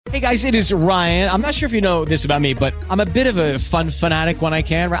Hey guys, it is Ryan. I'm not sure if you know this about me, but I'm a bit of a fun fanatic when I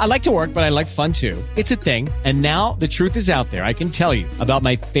can. I like to work, but I like fun too. It's a thing. And now the truth is out there. I can tell you about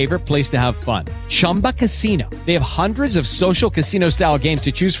my favorite place to have fun. Chumba Casino. They have hundreds of social casino style games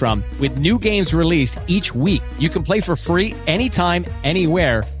to choose from with new games released each week. You can play for free anytime,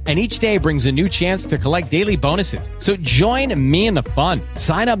 anywhere. And each day brings a new chance to collect daily bonuses. So join me in the fun.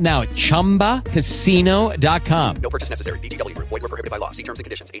 Sign up now at ChumbaCasino.com. No purchase necessary. VGW. Void where prohibited by law. See terms and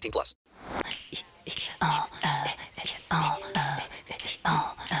conditions. 18+.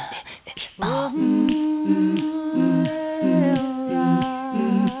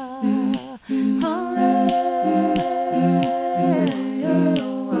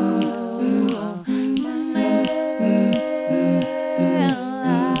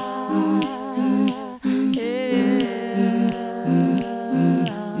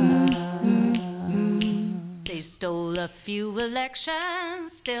 They stole a few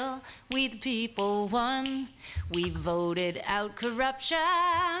elections, still we the people won. We voted out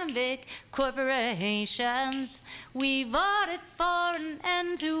corruption, big corporations. We voted for an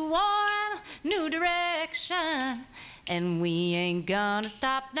end to war, new direction. And we ain't gonna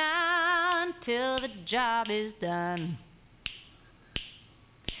stop now until the job is done.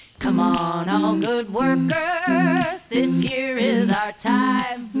 Come on, all good workers, this year is our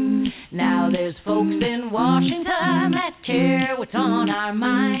time. Now there's folks in Washington that care what's on our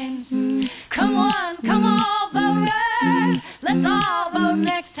minds. Come on, voters, let's all vote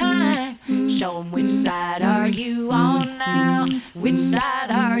next time. Show 'em which side are you on now, which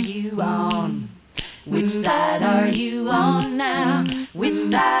side are you on? Which side are you on now,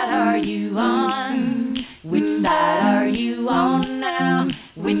 which side are you on? Which side are you on now,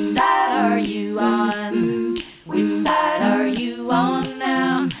 which side are you on? Which side are you on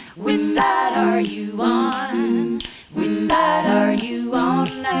now, which side are you on? Which side are you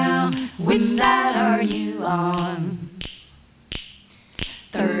on now, which side are you on?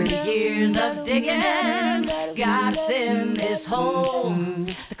 30 years of digging got us in this hole.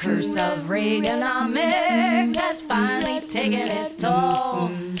 The curse of Reaganomics has finally taken its toll.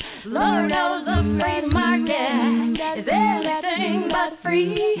 Lord knows the free market is anything but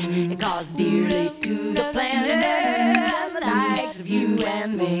free. It costs dearly to the planet and the likes of you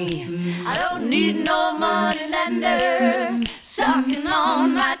and me. I don't need no money lender sucking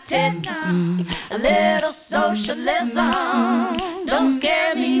on my tit. A little socialism don't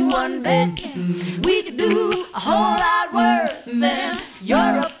scare me one bit. We could do a whole lot worse than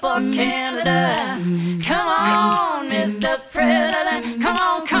Europe or Canada. Come on, Mr. President, come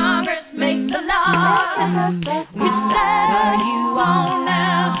on, Congress, make the law. Which side are you on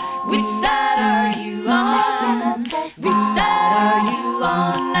now? Which side are you on? Which side are you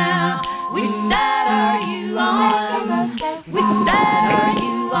on now? Which side are you on? Which side are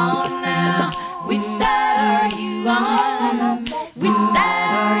you on now? Which side are you on? Which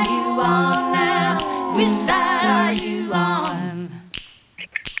side are you on now? Which side are you on?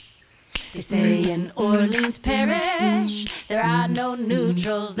 They say in Orleans Parish there are no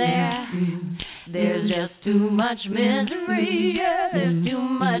neutrals there. There's just too much misery, there's too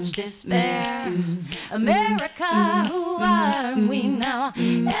much despair. America, who are we now?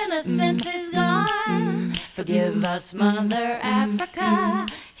 Innocence is gone. Forgive us, Mother Africa,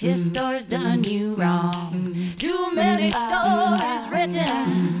 history's done you wrong. Too many stories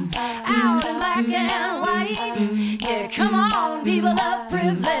written out in black and white. Yeah, come on, people of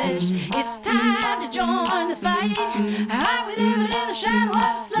privilege, it's time to join the fight. Are we living in the shadow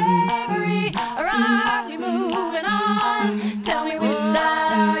of slavery, or are we moving on? Tell me, which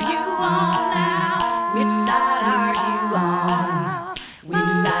side are you on now? Which side are you on?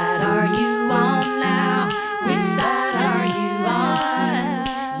 Which side are you on now? Which side are you on?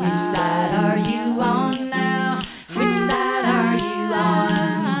 Which side are you on now? Which side are you on?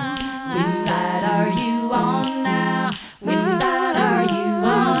 Which side are you on now? Which side are you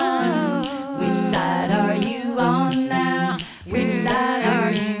on? Which side are you on now? Which side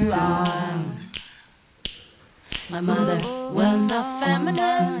are you on? My mother was a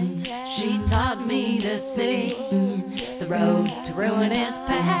feminist. She taught me to see the road to ruin is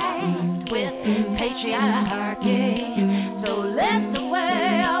paved with patriarchy. So let the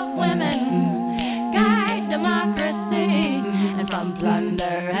way of women guide democracy, and from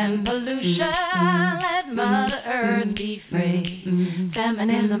plunder and pollution let Mother Earth be free.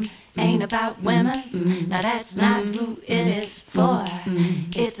 Feminism ain't about women, now that's not who it is for.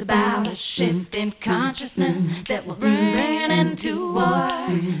 It's about a shift in consciousness that will bring an end to war.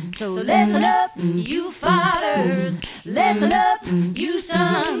 So listen up, you fathers, listen up, you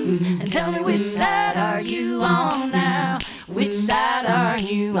sons, and tell me, which side are you on now?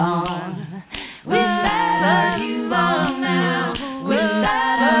 on? Which side are you on now? Which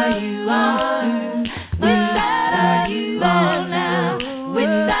side are you on? Which side are you on now? Which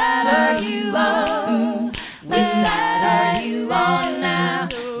side are you on? Which side are you on now?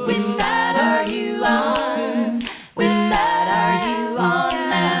 Which side are you on? Which side are you on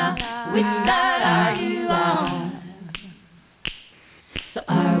now? Which side are you on? So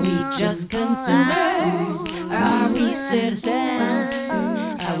are we just consumers, or are we citizens?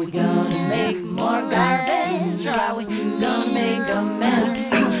 Are we gonna make more garbage, or are we gonna make a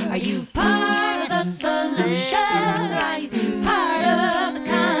mess? Are you part of the solution, or are you part of the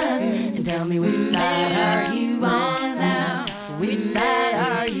con? And tell me, which side are you on now? Which side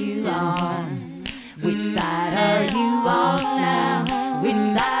are you on? Which side are you on now?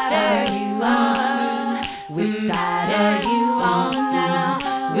 Which side are you on? Which side are you on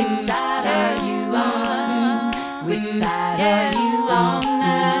now? Which side are you on? Which side are you on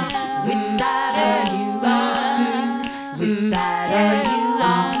now? Which side are you on? Which side are you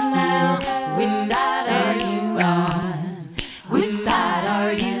on now? Which side are you on? Which side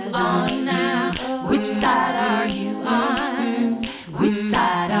are you on now? Which side are you on? Which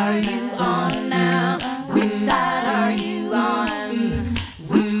side are you on now? Which side are you on?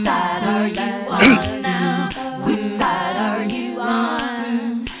 Which side are you on now? Which side are you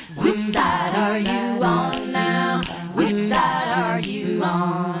on? Which side are you on now? Which side are you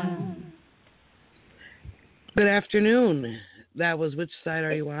on? Good afternoon. That was Which Side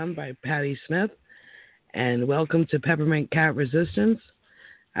Are You On by Patti Smith. And welcome to Peppermint Cat Resistance.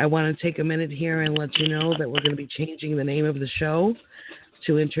 I want to take a minute here and let you know that we're going to be changing the name of the show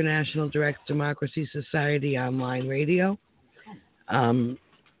to International Direct Democracy Society Online Radio.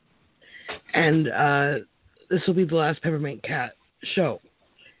 This will be the last Peppermint Cat show.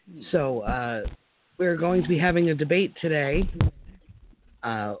 So we're going to be having a debate today.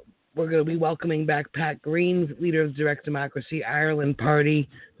 We're going to be welcoming back Pat Greene, leader of the Direct Democracy Ireland Party,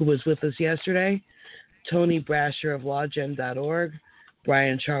 who was with us yesterday, Tony Brasher of lawgen.org,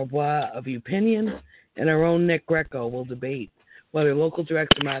 Brian Charlebois of Upinion, and our own Nick Greco will debate whether local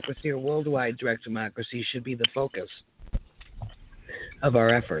direct democracy or worldwide direct democracy should be the focus of our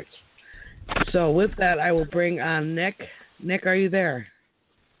efforts. So with that, I will bring on Nick. Nick, are you there?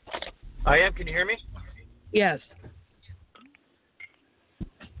 I am. Can you hear me? Yes.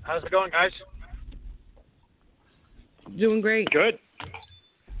 How's it going, guys? Doing great. Good.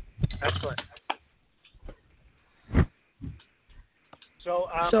 Excellent. So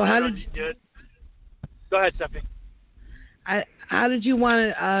how did you... Go ahead, Stephanie. How did you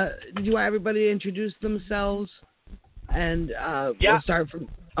want to? Did you want everybody to introduce themselves? And Yeah. We'll start from.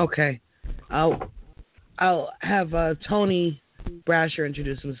 Okay. I'll have Tony Brasher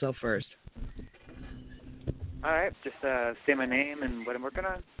introduce himself first. All right, just say my name and what I'm working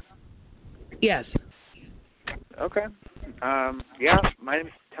on. Yes. Okay. Yeah, my name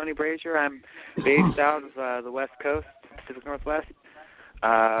is Tony Brasher. I'm based out of the West Coast, Pacific Northwest.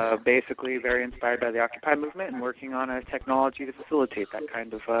 Basically, very inspired by the Occupy movement and working on a technology to facilitate that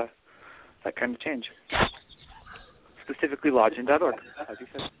kind of change. Specifically, lawgen.org, as you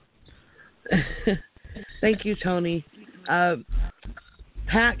said. Thank you, Tony.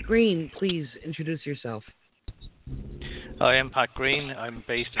 Pat Greene, please introduce yourself. I am Pat Greene. I'm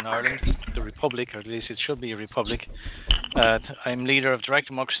based in Ireland, the Republic, or at least it should be a republic. I'm leader of Direct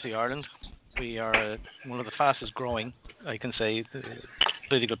Democracy Ireland. We are one of the fastest growing, I can say,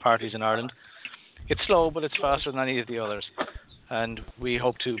 political parties in Ireland. It's slow, but it's faster than any of the others. And we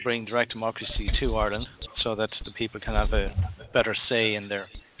hope to bring direct democracy to Ireland so that the people can have a better say in their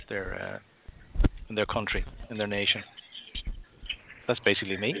country, in their nation. That's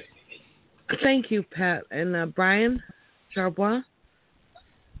basically me. Thank you, Pat. And Brian Charlebois?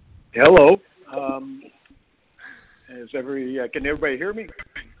 Hello. Can everybody hear me?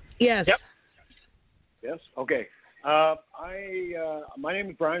 Yes. Yep. Yes. Okay. My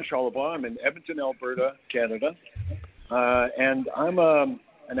name is Brian Charlebois. I'm in Edmonton, Alberta, Canada, and I'm an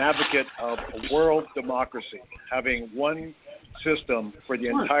advocate of world democracy, having one system for the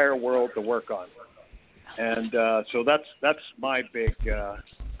entire world to work on, and so that's my big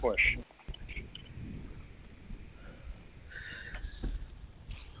push.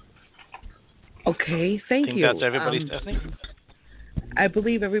 Okay, thank you. I think that's everybody, Stephanie. I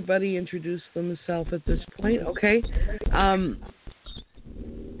believe everybody introduced themselves at this point. Okay.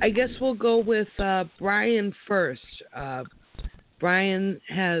 I guess we'll go with Brian first. Brian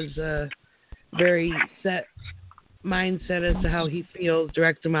has a very set mindset as to how he feels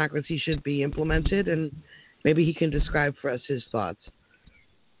direct democracy should be implemented, and maybe he can describe for us his thoughts.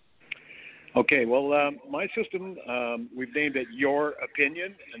 Okay, well, my system, we've named it Your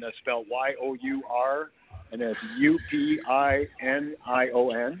Opinion, and that's spelled Y-O-U-R, and that's U-P-I-N-I-O-N.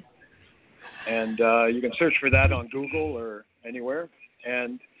 And you can search for that on Google or anywhere.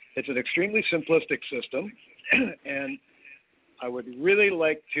 And it's an extremely simplistic system. And I would really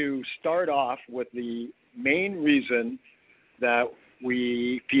like to start off with the main reason that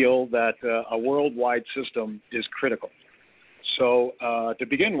we feel that a worldwide system is critical. So to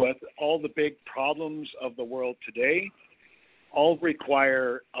begin with, all the big problems of the world today all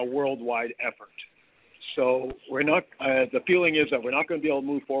require a worldwide effort. So we're not. The feeling is that we're not going to be able to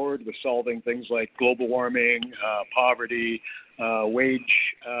move forward with solving things like global warming, poverty,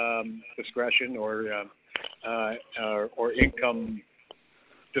 wage discretion, or income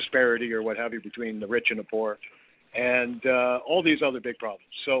disparity, or what have you, between the rich and the poor, and all these other big problems.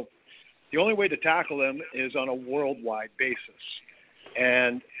 So the only way to tackle them is on a worldwide basis.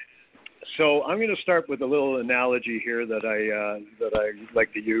 And so I'm going to start with a little analogy here that I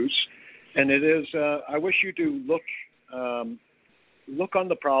like to use, and it is I wish you to look on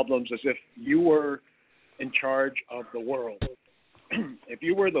the problems as if you were in charge of the world. If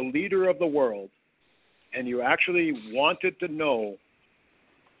you were the leader of the world and you actually wanted to know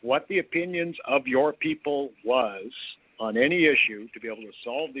what the opinions of your people was on any issue to be able to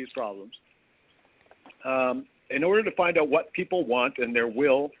solve these problems, in order to find out what people want and their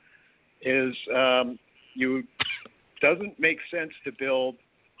will is doesn't make sense to build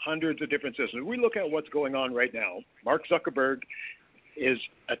hundreds of different systems. We look at what's going on right now. Mark Zuckerberg is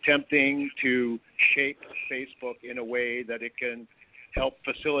attempting to shape Facebook in a way that it can help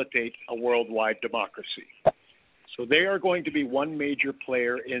facilitate a worldwide democracy. So they are going to be one major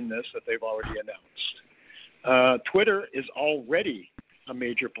player in this that they've already announced. Twitter is already a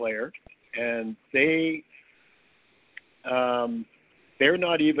major player, and they're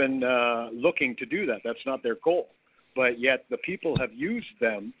not even looking to do that. That's not their goal. But yet the people have used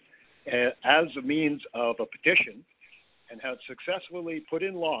them as a means of a petition and have successfully put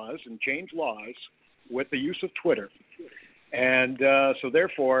in laws and changed laws with the use of Twitter. And so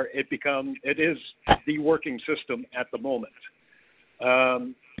therefore it is the working system at the moment.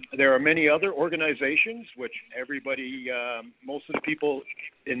 There are many other organizations which everybody, most of the people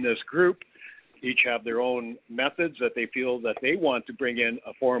in this group each have their own methods that they feel that they want to bring in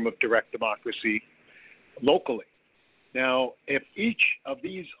a form of direct democracy locally. Now, if each of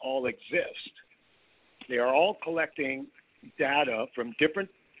these all exist, they are all collecting data from different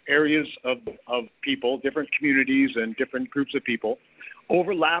areas of people, different communities and different groups of people,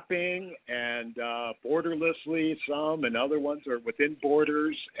 overlapping and borderlessly, some, and other ones are within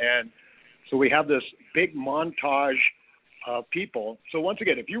borders. And so we have this big montage of people. So once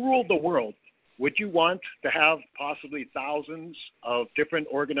again, if you ruled the world, would you want to have possibly thousands of different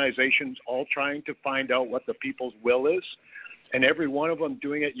organizations all trying to find out what the people's will is, and every one of them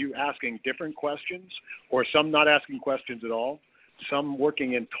doing it, you asking different questions, or some not asking questions at all, some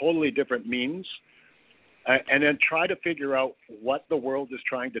working in totally different means, and then try to figure out what the world is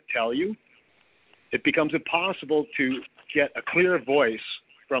trying to tell you? It becomes impossible to get a clear voice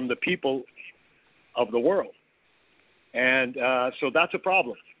from the people of the world. And so that's a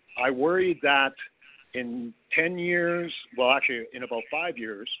problem. I worry that in 10 years, well, actually in about 5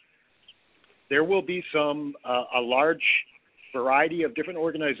 years, there will be a large variety of different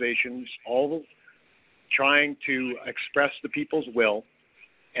organizations all trying to express the people's will,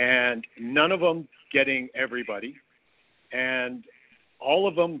 and none of them getting everybody, and all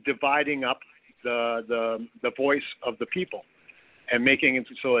of them dividing up the voice of the people and making it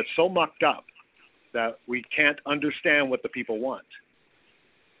so it's so mucked up that we can't understand what the people want.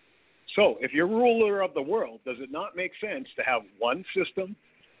 So if you're ruler of the world, does it not make sense to have one system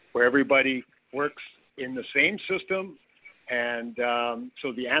where everybody works in the same system, and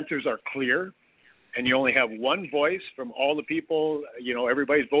so the answers are clear, and you only have one voice from all the people,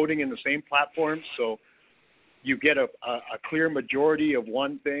 everybody's voting in the same platform, so you get a clear majority of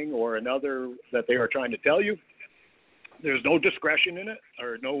one thing or another that they are trying to tell you. There's no discretion in it,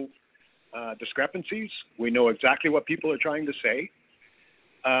 or no discrepancies. We know exactly what people are trying to say.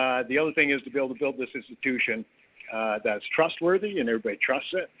 The other thing is to be able to build this institution that's trustworthy and everybody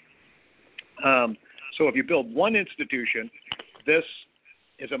trusts it. So if you build one institution, this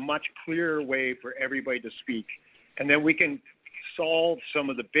is a much clearer way for everybody to speak. And then we can solve some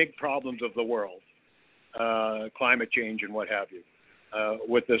of the big problems of the world, climate change and what have you,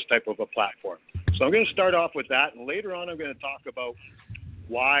 with this type of a platform. So I'm going to start off with that, and later on I'm going to talk about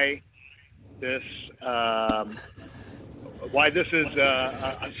why this is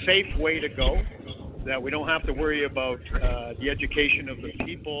a safe way to go, that we don't have to worry about the education of the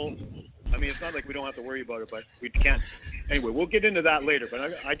people I mean, it's not like we don't have to worry about it, but we can't. Anyway, we'll get into that later. But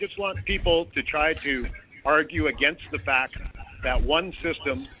I just want people to try to argue against the fact that one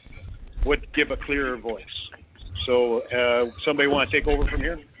system would give a clearer voice. So, somebody want to take over from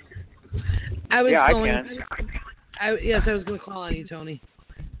here? I can. Yes, I was going to call on you, Tony.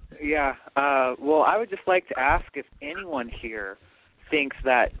 Yeah. Well, I would just like to ask if anyone here thinks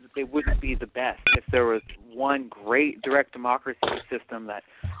that it wouldn't be the best if there was one great direct democracy system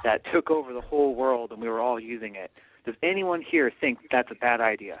that took over the whole world and we were all using it. Does anyone here think that's a bad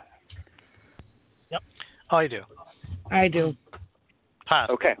idea? Yep. I do. I do. Pat.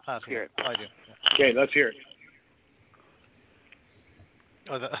 Okay. Pat, hear it. I do. Okay, let's hear it.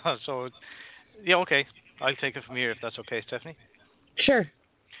 So, yeah, okay. I'll take it from here if that's okay, Stephanie. Sure.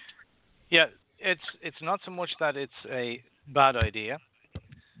 Yeah, it's not so much that it's a bad idea.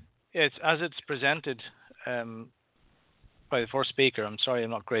 It's as it's presented by the first speaker. I'm sorry,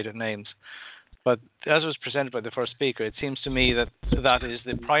 I'm not great at names, but as it was presented by the first speaker, it seems to me that that is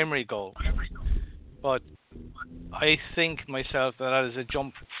the primary goal. But I think myself that is a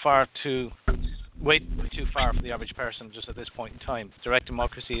jump way too far for the average person just at this point in time. Direct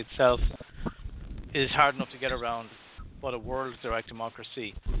democracy itself is hard enough to get around, but a world direct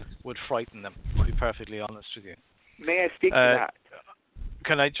democracy would frighten them, to be perfectly honest with you. May I speak to that?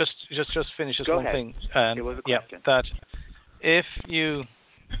 Can I just finish this Go one ahead. thing? It was a question. That if you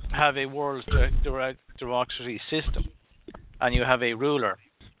have a world direct democracy system and you have a ruler,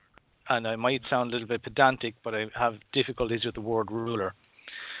 and I might sound a little bit pedantic, but I have difficulties with the word ruler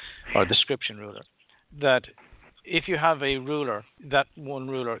or description ruler, that if you have a ruler, that one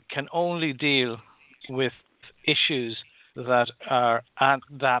ruler can only deal with issues that are at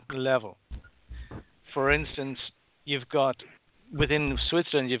that level. For instance, you've got within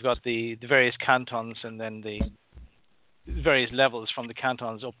Switzerland, you've got the various cantons and then the various levels from the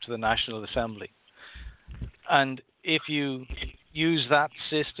cantons up to the National Assembly. And if you use that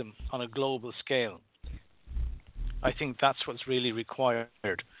system on a global scale, I think that's what's really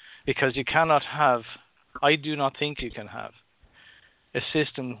required, because you cannot have, I do not think you can have a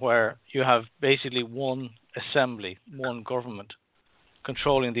system where you have basically one assembly, one government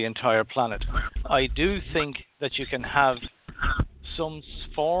controlling the entire planet. I do think that you can have some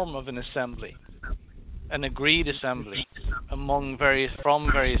form of an assembly, an agreed assembly from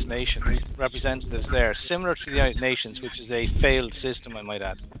various nations, representatives there, similar to the United Nations, which is a failed system, I might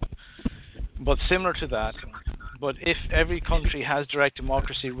add. But similar to that, but if every country has direct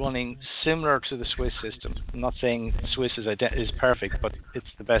democracy running similar to the Swiss system, I'm not saying Swiss is perfect, but it's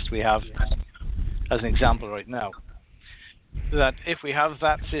the best we have as an example right now, that if we have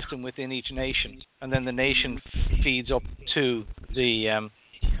that system within each nation, and then the nation feeds up to the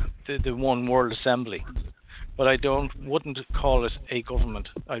one world assembly, but I wouldn't call it a government.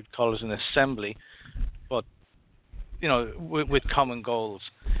 I'd call it an assembly, but with common goals.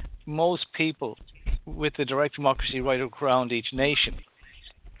 Most people with the direct democracy right around each nation,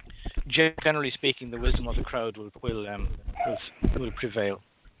 generally speaking, the wisdom of the crowd will prevail.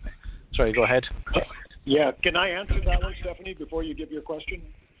 Sorry, go ahead. Yeah, can I answer that one, Stephanie, before you give your question?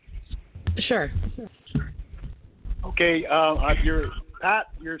 Sure. Okay, Pat,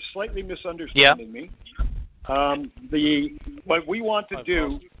 you're slightly misunderstanding me. What we want to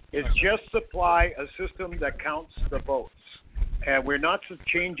do is just supply a system that counts the votes. And we're not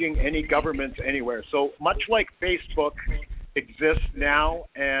changing any governments anywhere. So much like Facebook exists now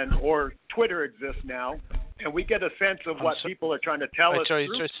or Twitter exists now, and we get a sense of what people are trying to tell us through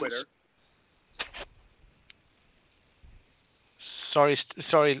Twitter.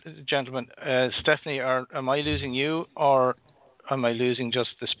 Sorry, gentlemen. Stephanie, am I losing you, or am I losing just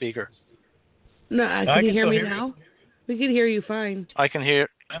the speaker? No, can you hear me now? We can hear you fine. I can hear.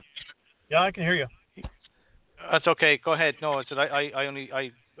 Yeah, I can hear you. That's okay. Go ahead. No, it's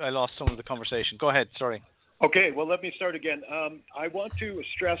I lost some of the conversation. Go ahead. Sorry. Okay. Well, let me start again. I want to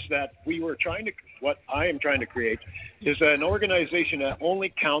stress that what I am trying to create is an organization that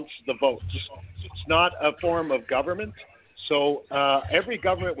only counts the votes. It's not a form of government. So every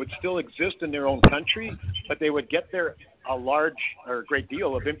government would still exist in their own country, but they would get a great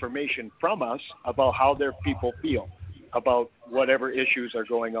deal of information from us about how their people feel about whatever issues are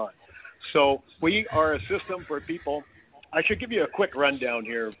going on. So we are a system for people. I should give you a quick rundown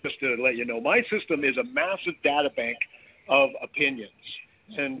here just to let you know. My system is a massive data bank of opinions,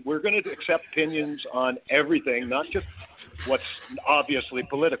 and we're going to accept opinions on everything, not just what's obviously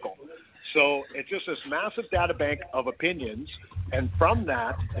political. So it's just this massive data bank of opinions, and from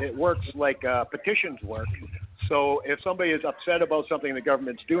that, it works like petitions work. So if somebody is upset about something the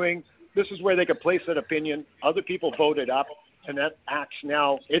government's doing, this is where they can place that opinion. Other people vote it up, and that acts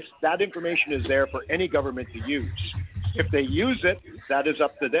now. That information is there for any government to use. If they use it, that is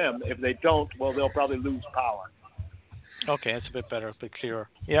up to them. If they don't, well, they'll probably lose power. Okay, it's a bit better, a bit clearer.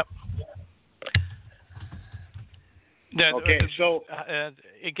 Yep. Okay, so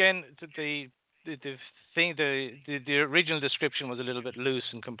again, the thing, the original description was a little bit loose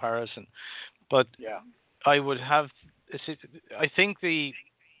in comparison, but yeah, I think the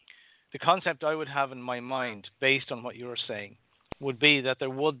concept I would have in my mind, based on what you were saying, would be that there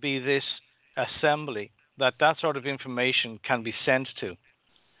would be this assembly that sort of information can be sent to.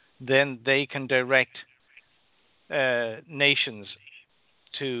 Then they can direct nations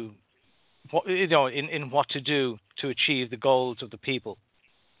to in what to do to achieve the goals of the people.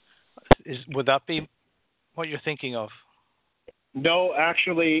 Would that be what you're thinking of? No,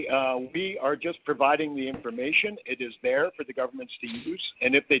 actually, we are just providing the information. It is there for the governments to use,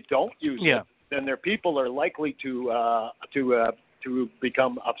 and if they don't use it, then their people are likely to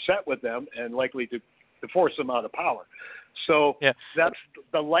become upset with them and likely to force them out of power. So that's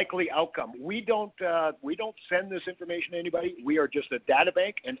the likely outcome. We don't send this information to anybody. We are just a data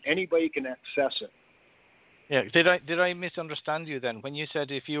bank, and anybody can access it. Yeah. Did I misunderstand you then? When you said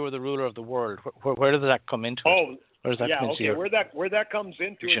if you were the ruler of the world, where does that come into it? Where does that come into where that comes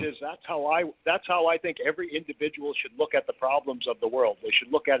into it is that's how I think every individual should look at the problems of the world. They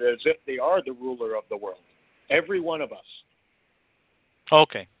should look at it as if they are the ruler of the world. Every one of us.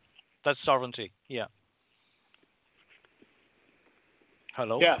 Okay. That's sovereignty. Yeah.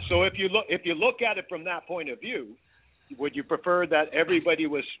 Hello? Yeah, so if you look at it from that point of view, would you prefer that everybody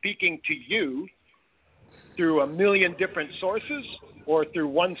was speaking to you through a million different sources or through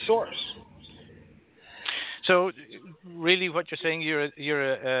one source? So really what you're saying, you're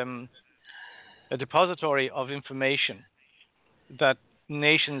a depository of information that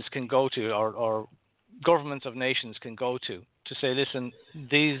nations can go to, or governments of nations can go to say, listen,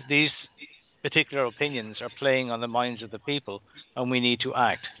 these particular opinions are playing on the minds of the people, and we need to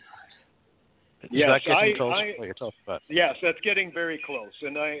act. Yes, that getting close to what you're talking about? Yes, that's getting very close,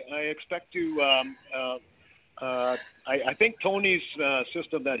 and I expect to. I think Tony's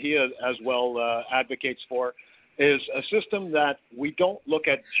system that he as well advocates for is a system that we don't look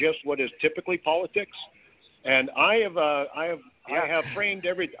at just what is typically politics, and I have framed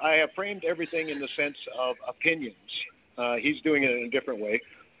everything in the sense of opinions. He's doing it in a different way.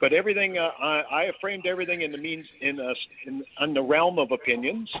 But everything I have framed everything in the realm of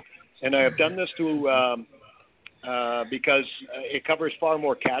opinions, and I have done this because it covers far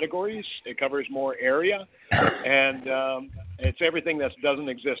more categories, it covers more area, and it's everything that doesn't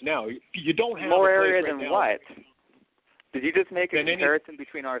exist now. You don't have more a place area right than now. What? Did you just make a comparison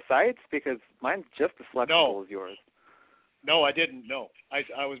between our sites? Because mine's just as flexible as yours. No, I didn't. No,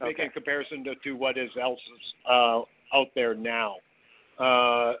 I was making a comparison to what is else out there now.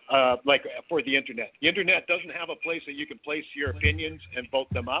 Like for the internet. The internet doesn't have a place that you can place your opinions and vote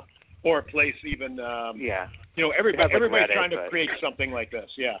them up, or place even, everybody's trying to create something like this,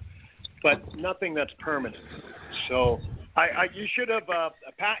 but nothing that's permanent. So you should have,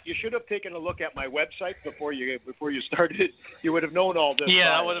 Pat, you should have taken a look at my website before you started. You would have known all this.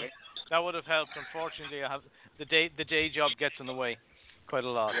 Yeah, that would have helped. Unfortunately, the day job gets in the way quite a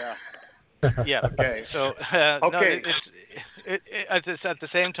lot. Yeah. Yeah. Okay. So okay. No, at the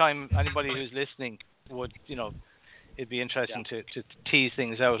same time, anybody who's listening would, it'd be interesting to tease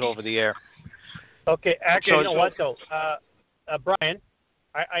things out over the air. Okay. Actually, you know what though, Brian,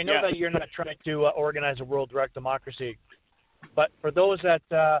 I know that you're not trying to organize a world direct democracy, but for those that,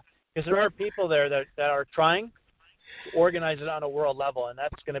 because there are people there that are trying to organize it on a world level, and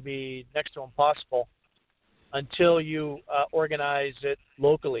that's going to be next to impossible until you organize it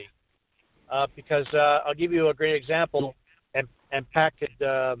locally. Because I'll give you a great example, and Pat could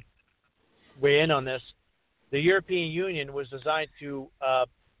weigh in on this. The European Union was designed to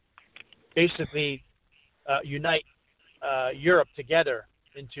basically unite Europe together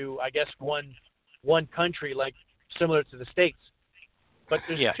into, I guess, one country, like similar to the States. But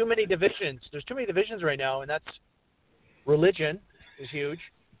there's too many divisions. There's too many divisions right now, and that's religion is huge.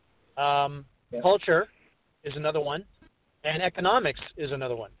 Culture is another one, and economics is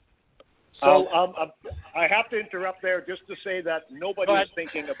another one. So I have to interrupt there just to say that nobody is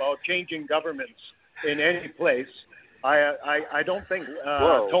thinking about changing governments in any place. I don't think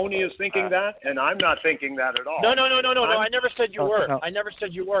Tony is thinking that, and I'm not thinking that at all. No. I never said you were. No. I never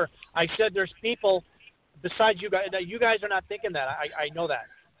said you were. I said there's people besides you guys that you guys are not thinking that. I know that,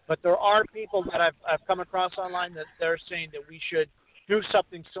 but there are people that I've come across online that they're saying that we should do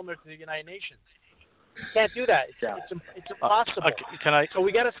something similar to the United Nations. Can't do that. Yeah. It's impossible. Can I? So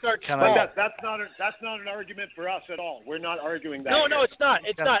we got to start. But that's not an argument for us at all. We're not arguing that. No, it's not.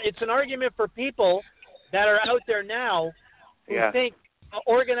 It's not. It's an argument for people that are out there now who think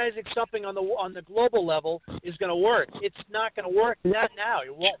organizing something on the global level is going to work. It's not going to work. Not now.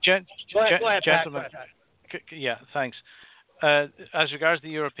 It won't. Go ahead, gentlemen. Pat. Yeah, thanks. As regards the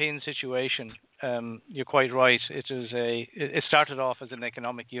European situation, you're quite right. It started off as an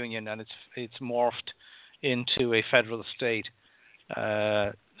economic union, and it's morphed into a federal state.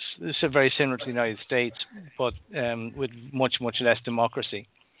 It's very similar to the United States, but with much less democracy.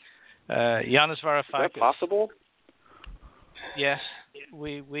 Yanis Varoufakis. Is that possible? Yes,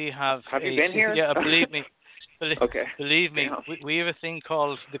 we have. Have you been here? Yeah, believe me. Okay. Believe me, we have a thing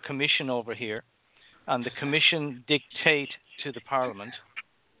called the Commission over here, and the Commission dictate to the Parliament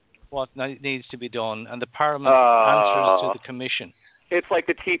what needs to be done, and the Parliament answers to the Commission. It's like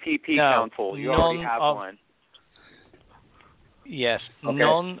the TPP Council. You already have one. Yes, okay.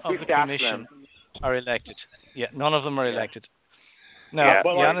 None of the Commission are elected. Yeah, none of them are elected. Now,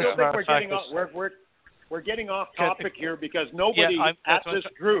 well, I Yanis Varoufakis, we're getting off topic here because nobody at this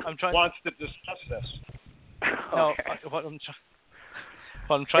group wants to discuss this. No, what I'm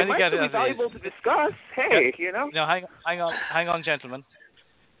trying to get at is valuable to discuss. Hey, you know. No, hang on, gentlemen.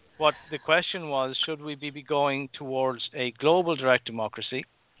 What the question was: should we be going towards a global direct democracy,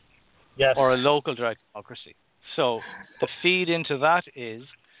 or a local direct democracy? So the feed into that is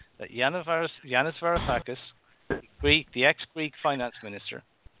that Yanis Varoufakis, the ex-Greek finance minister,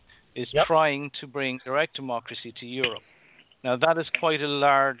 is trying to bring direct democracy to Europe. Now that is quite a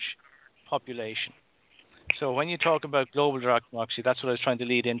large population. So when you talk about global direct democracy, that's what I was trying to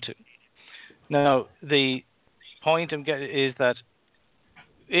lead into. Now, the point I'm getting is that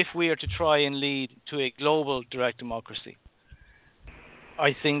if we are to try and lead to a global direct democracy,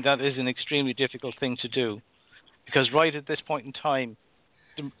 I think that is an extremely difficult thing to do, because right at this point in time,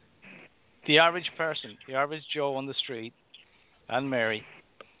 the average person, the average Joe on the street, and Mary,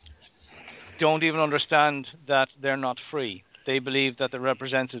 don't even understand that they're not free. They believe that the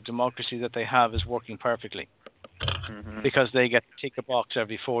representative democracy that they have is working perfectly, because they get to tick a box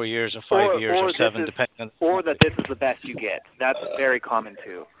every 4 years or 5 years or 7, depending on. Or that this is the best you get. That's very common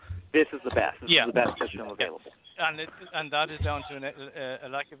too. This is the best. This is the best system available. And that is down to a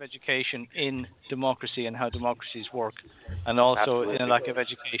lack of education in democracy and how democracies work, and also in a lack of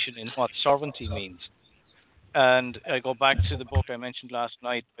education in what sovereignty means. And I go back to the book I mentioned last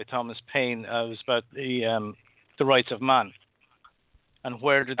night by Thomas Paine. It was about the rights of man. And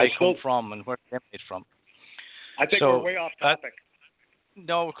where did they come from, and where did they emanate from? I think we're way off topic.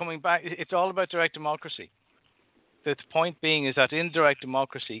 No, we're coming back. It's all about direct democracy. The point being is that in direct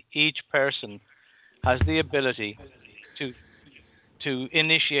democracy, each person has the ability to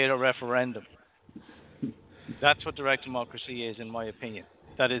initiate a referendum. That's what direct democracy is, in my opinion.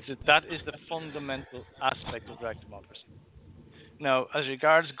 That is the fundamental aspect of direct democracy. Now, as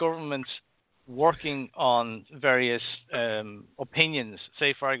regards governments working on various opinions,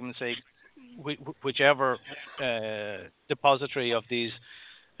 say for argument's sake, whichever depository of these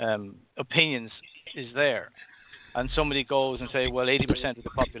opinions is there, and somebody goes and say, well, 80% of the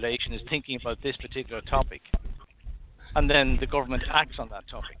population is thinking about this particular topic, and then the government acts on that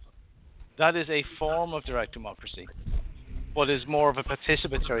topic. That is a form of direct democracy, but is more of a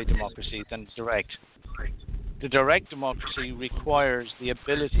participatory democracy than direct. The direct democracy requires the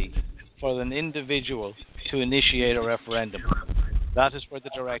ability for an individual to initiate a referendum. That is where the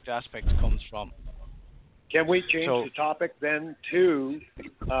direct aspect comes from. Can we change the topic then to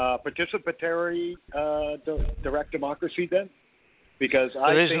participatory direct democracy then? Because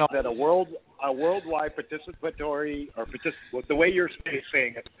I think that a worldwide participatory, or the way you're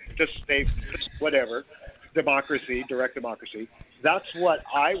saying it, just say whatever, democracy, direct democracy, that's what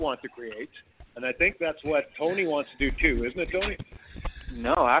I want to create, and I think that's what Tony wants to do too, isn't it, Tony?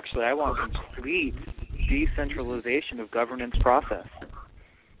 No, actually, I want complete decentralization of governance process.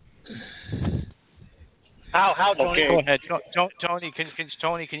 How Tony? Okay. Go ahead,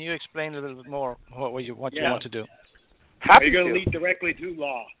 Tony. Can you explain a little bit more what you want to do? Are you going to lead directly to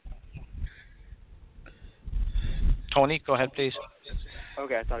law? Tony, go ahead, please.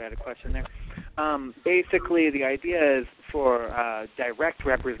 Okay, I thought I had a question there. Basically, the idea is for direct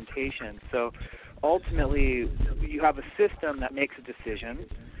representation. So ultimately, you have a system that makes a decision,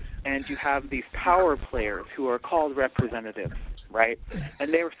 and you have these power players who are called representatives, right?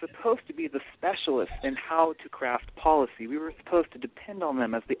 And they were supposed to be the specialists in how to craft policy. We were supposed to depend on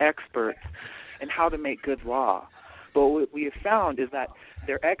them as the experts in how to make good law. But what we have found is that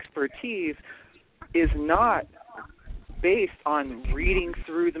their expertise is not based on reading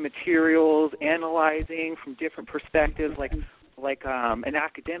through the materials, analyzing from different perspectives, like an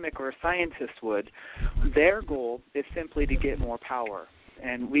academic or a scientist would. Their goal is simply to get more power.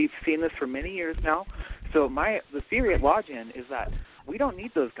 And we've seen this for many years now. So the theory at Login is that we don't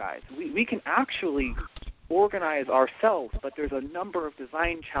need those guys. We can actually organize ourselves, but there's a number of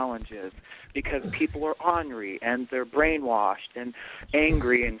design challenges because people are ornery and they're brainwashed and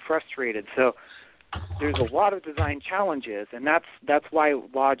angry and frustrated. So there's a lot of design challenges, and that's why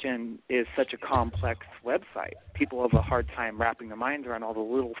Login is such a complex website. People have a hard time wrapping their minds around all the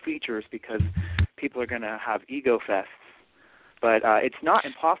little features because people are going to have ego fests. But it's not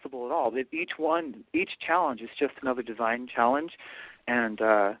impossible at all. Each challenge is just another design challenge, and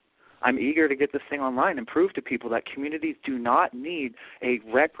I'm eager to get this thing online and prove to people that communities do not need a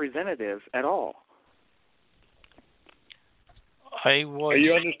representative at all. Are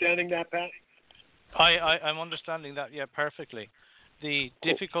you understanding that, Pat? I'm understanding that, perfectly. The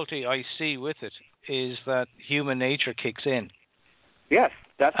difficulty I see with it is that human nature kicks in. Yes,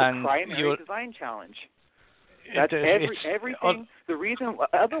 that's a primary design challenge. That's everything. The reason,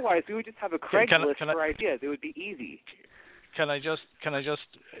 otherwise, we would just have a Craigslist for ideas. It would be easy. Can I just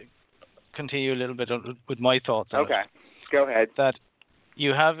continue a little bit with my thoughts? Okay, go ahead. That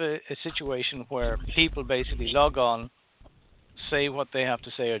you have a situation where people basically log on, say what they have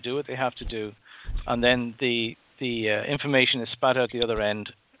to say or do what they have to do, and then the information is spat out the other end,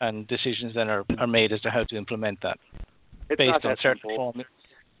 and decisions then are made as to how to implement that. It's based not on that certain simple. formulas.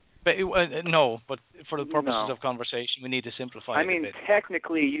 But but for the purposes of conversation, we need to simplify it a bit.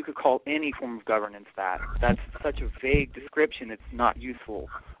 Technically, you could call any form of governance that. That's such a vague description, it's not useful.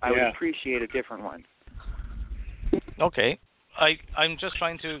 I would appreciate a different one. Okay. I'm just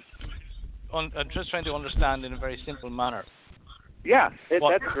trying to understand in a very simple manner. Yeah,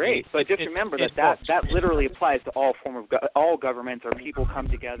 that's great. But just remember that literally applies to all all governments, or people come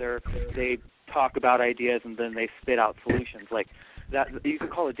together, they talk about ideas, and then they spit out solutions. Like that, you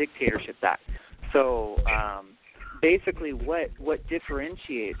could call a dictatorship that. So basically, what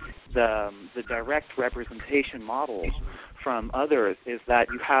differentiates the direct representation model from others is that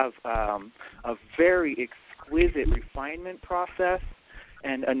you have a very exquisite refinement process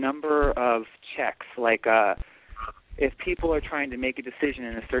and a number of checks, like if people are trying to make a decision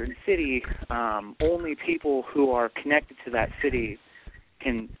in a certain city, only people who are connected to that city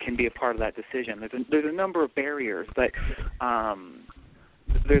can be a part of that decision. There's a number of barriers, but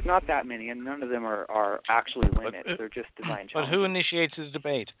there's not that many, and none of them are actually limits. They're just design challenges. But who initiates the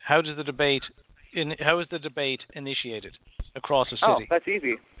debate? How is the debate initiated across a city? Oh, that's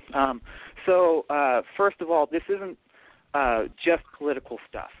easy. So first of all, this isn't just political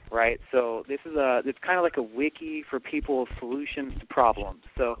stuff, right? So it's kind of like a wiki for people's solutions to problems.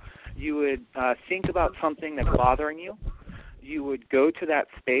 So you would think about something that's bothering you. You would go to that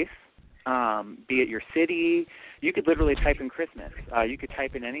space, be it your city. You could literally type in Christmas. You could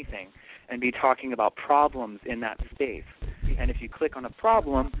type in anything and be talking about problems in that space. And if you click on a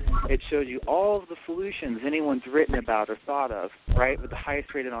problem, it shows you all of the solutions anyone's written about or thought of, right, with the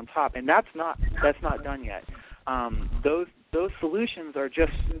highest rated on top. And that's not done yet. Those solutions are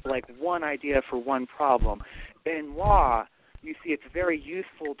just like one idea for one problem. In law, you see it's very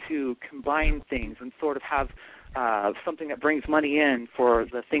useful to combine things and sort of have something that brings money in for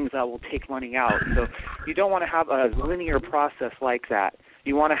the things that will take money out. So you don't want to have a linear process like that.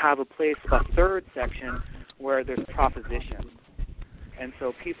 You want to have a third section where there's propositions. And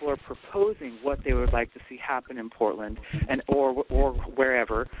so people are proposing what they would like to see happen in Portland or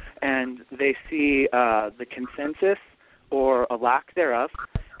wherever, and they see the consensus or a lack thereof,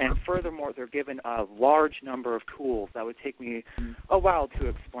 and furthermore, they're given a large number of tools that would take me a while to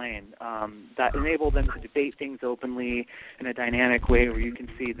explain that enable them to debate things openly in a dynamic way where you can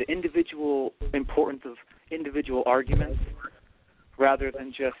see the individual importance of individual arguments rather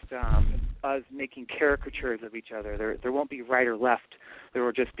than just us making caricatures of each other. There won't be right or left. There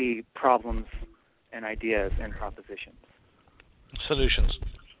will just be problems and ideas and propositions. Solutions.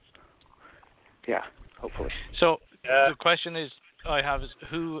 Yeah, hopefully. So the question is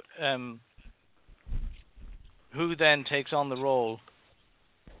who then takes on the role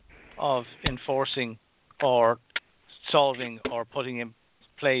of enforcing or solving or putting in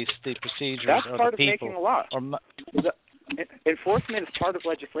place the procedures That's or part the of people? Making a law. Enforcement is part of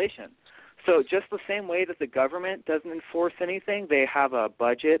legislation. So just the same way that the government doesn't enforce anything, they have a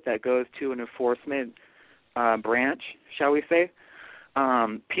budget that goes to an enforcement branch, shall we say.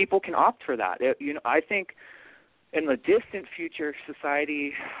 People can opt for that. I think in the distant future,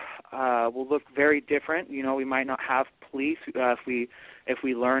 society will look very different. We might not have police if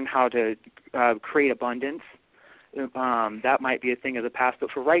we learn how to create abundance that might be a thing of the past.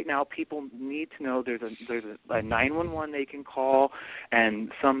 But for right now, people need to know there's a 911 they can call,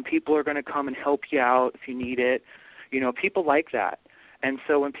 and some people are going to come and help you out if you need it. People like that. And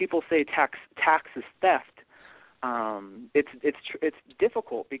so when people say tax is theft, it's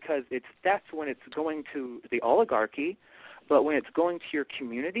difficult because it's theft when it's going to the oligarchy, but when it's going to your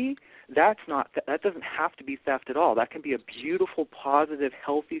community, that doesn't have to be theft at all. That can be a beautiful, positive,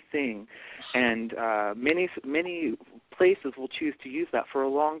 healthy thing, and many places will choose to use that for a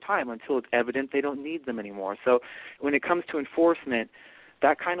long time until it's evident they don't need them anymore. So when it comes to enforcement,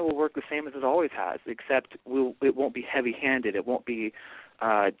 that kind of will work the same as it always has, except it won't be heavy-handed. It won't be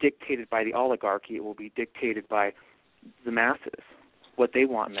dictated by the oligarchy. It will be dictated by the masses, what they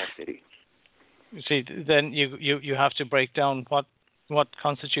want in their city. You see, then you have to break down what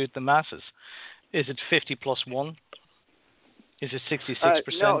constitutes the masses. Is it 50 plus 1? Is it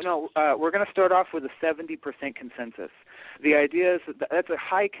 66%? No. We're going to start off with a 70% consensus. The idea is that's a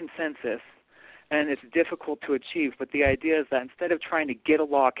high consensus, and it's difficult to achieve. But the idea is that instead of trying to get a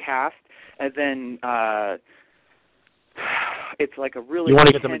law passed and then it's like a really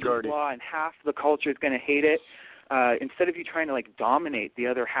intense law and half the culture is going to hate it, instead of you trying to dominate the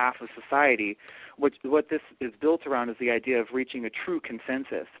other half of society, what this is built around is the idea of reaching a true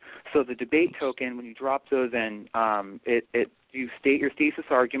consensus. So the debate token, when you drop those in, you state your thesis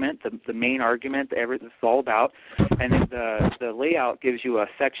argument, the main argument that everything is all about, and then the layout gives you a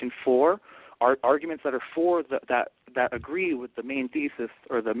section 4, arguments that are for that agree with the main thesis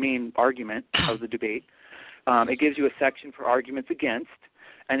or the main argument of the debate. It gives you a section for arguments against,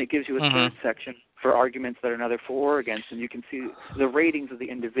 and it gives you a third section for arguments that are another for or against, and you can see the ratings of the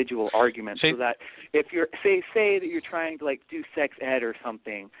individual arguments. So that if you're say that you're trying to do sex ed or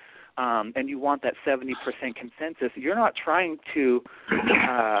something, and you want that 70% consensus, you're not trying to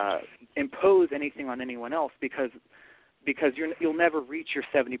impose anything on anyone else because you'll never reach your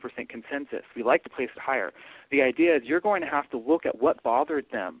 70% consensus. We like to place it higher. The idea is you're going to have to look at what bothered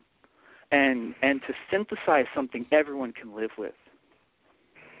them and to synthesize something everyone can live with.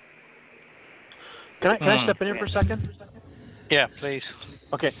 Can I step in here for a second? Yeah, please.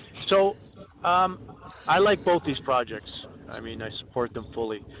 Okay, so I like both these projects. I mean, I support them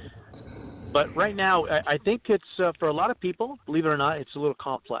fully. But right now, I think it's, for a lot of people, believe it or not, it's a little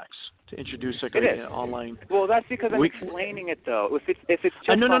complex to introduce an online. Well, that's because I'm explaining it, though. If it's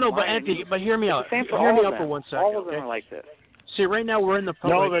just no, but Anthony, but hear me out. Hear me out for 1 second. All of them are like this. See, right now we're in the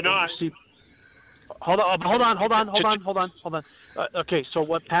public. No, they're not. Hold on. Okay, so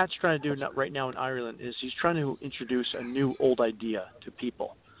what Pat's trying to do right now in Ireland is he's trying to introduce a new old idea to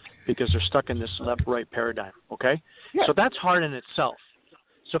people because they're stuck in this left-right paradigm, okay? Yeah. So that's hard in itself.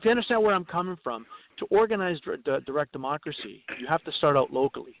 So if you understand where I'm coming from, to organize direct democracy, you have to start out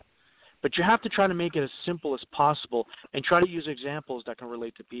locally. But you have to try to make it as simple as possible and try to use examples that can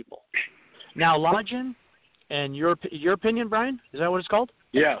relate to people. Now, Login and your opinion, Brian, is that what it's called?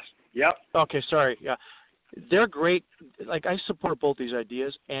 Yes. Yep. Okay, sorry. Yeah. They're great. I support both these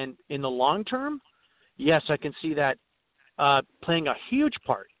ideas. And in the long term, yes, I can see that playing a huge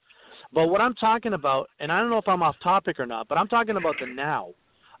part. But what I'm talking about, and I don't know if I'm off topic or not, but I'm talking about the now.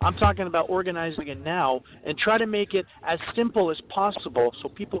 I'm talking about organizing it now and try to make it as simple as possible so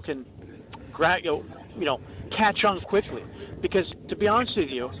people can catch on quickly. Because to be honest with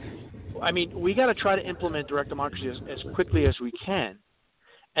you, I mean, we got to try to implement direct democracy as quickly as we can.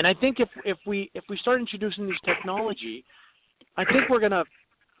 And I think if we start introducing these technology, I think we're gonna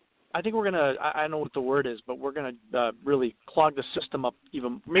I don't know what the word is, but we're gonna really clog the system up,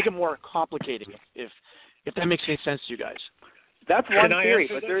 even make it more complicated. If that makes any sense to you guys. That's one theory,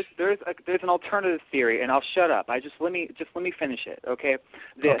 but there's an alternative theory, and I'll shut up. Let me finish it, okay?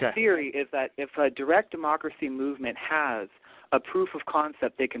 The theory is that if a direct democracy movement has a proof of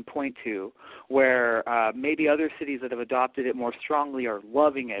concept they can point to where maybe other cities that have adopted it more strongly are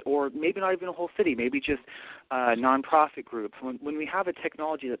loving it, or maybe not even a whole city, maybe just nonprofit groups. When we have a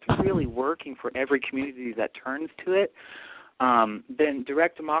technology that's really working for every community that turns to it, then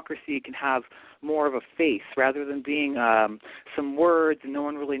direct democracy can have more of a face rather than being some words and no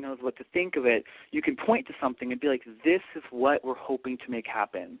one really knows what to think of it. You can point to something and be like, this is what we're hoping to make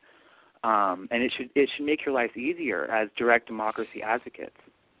happen. And it should make your life easier as direct democracy advocates.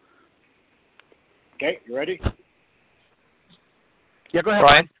 Okay, you ready? Yeah, go ahead,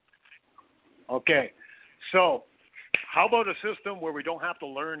 Brian. Okay, so how about a system where we don't have to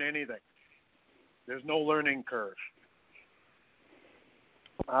learn anything? There's no learning curve.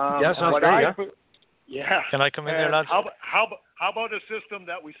 Yeah, sounds great. Yeah. Can I come in there, lads? How about a system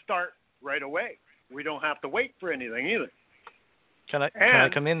that we start right away? We don't have to wait for anything either. Can I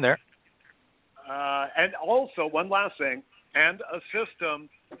come in there? And also, one last thing, and a system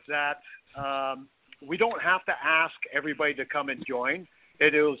that we don't have to ask everybody to come and join.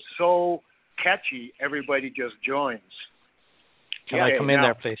 It is so catchy, everybody just joins. Can I come in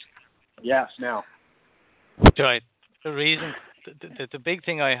there, please? Yes, now. Right. The reason, the big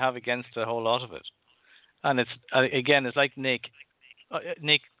thing I have against a whole lot of it, and it's again, it's like Nick.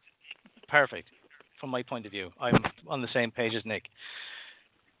 Nick, perfect from my point of view. I'm on the same page as Nick.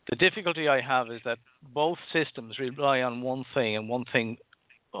 The difficulty I have is that both systems rely on one thing and one thing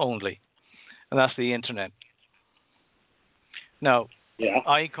only, and that's the internet. Now,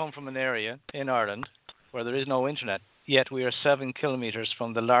 I come from an area in Ireland where there is no internet, yet we are 7 kilometres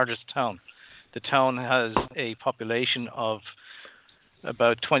from the largest town. The town has a population of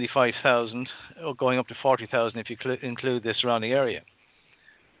about 25,000, or going up to 40,000 if you include the surrounding area.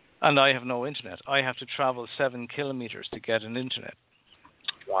 And I have no internet. I have to travel 7 kilometres to get an internet.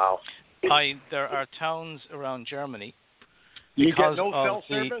 Wow. There are towns around Germany. You get no cell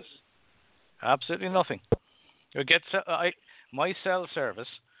service? Absolutely nothing. My cell service,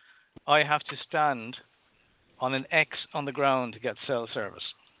 I have to stand on an X on the ground to get cell service.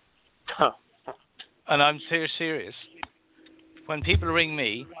 Huh. And I'm serious. When people ring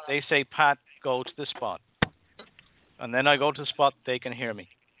me, they say, Pat, go to the spot. And then I go to the spot, they can hear me.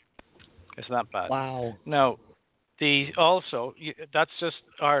 It's that bad. Wow. Now, that's just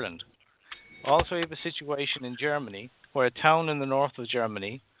Ireland. Also, you have a situation in Germany where a town in the north of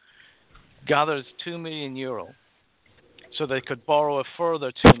Germany gathers €2 million so they could borrow a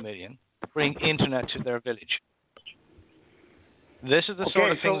further 2 million, bring internet to their village. This is the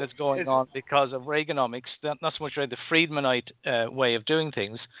sort of thing that's going on because of Reaganomics, not so much the Friedmanite way of doing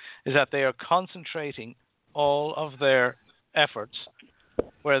things, is that they are concentrating all of their efforts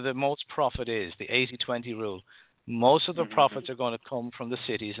where the most profit is, the 80-20 rule. Most of the profits are going to come from the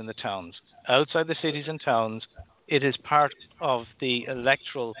cities and the towns. Outside the cities and towns, it is part of the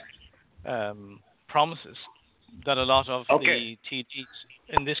electoral promises that a lot of the TDs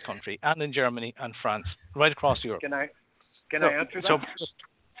in this country and in Germany and France, right across Europe. Can I answer that?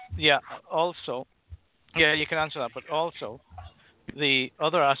 You can answer that, but also the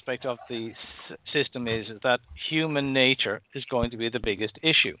other aspect of the system is that human nature is going to be the biggest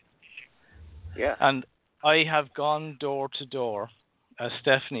issue. Yeah. And I have gone door to door, as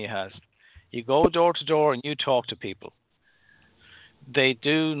Stephanie has. You go door to door and you talk to people. They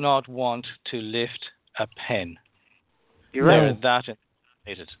do not want to lift a pen. You're right. They're that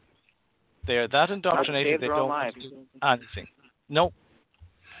indoctrinated. They're that indoctrinated they don't want to do anything. No.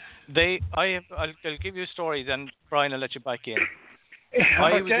 I'll give you a story, then Brian, I'll let you back in.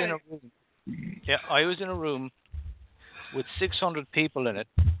 I was in a room with 600 people in it.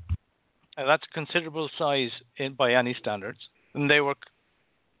 And that's a considerable size by any standards. And they were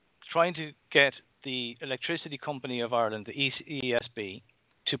trying to get the Electricity Company of Ireland, the ESB,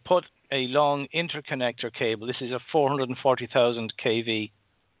 to put a long interconnector cable. This is a 440,000 kV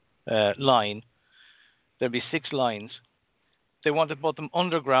line. There'll be 6 lines. They want to put them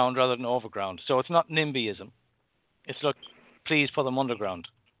underground rather than overground. So it's not NIMBYism. It's, look, please put them underground.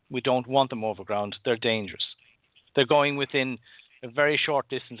 We don't want them overground. They're dangerous. They're going within a very short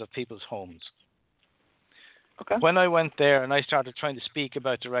distance of people's homes. Okay. When I went there and I started trying to speak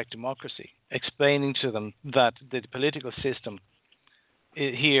about direct democracy, explaining to them that the political system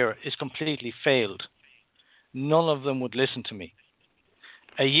here is completely failed, none of them would listen to me.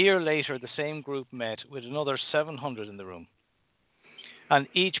 A year later, the same group met with another 700 in the room. And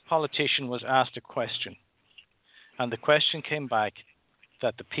each politician was asked a question. And the question came back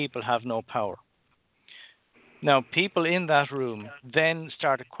that the people have no power. Now, people in that room then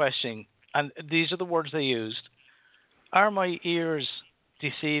started questioning, and these are the words they used: are my ears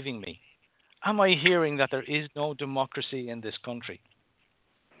deceiving me? Am I hearing that there is no democracy in this country?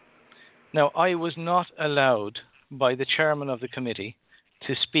 Now, I was not allowed by the chairman of the committee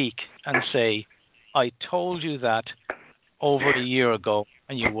to speak and say, I told you that over a year ago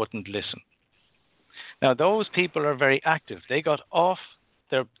and you wouldn't listen. Now, those people are very active. They got off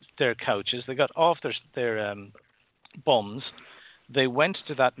their couches, they got off their bums. They went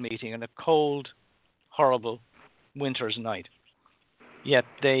to that meeting on a cold, horrible winter's night. Yet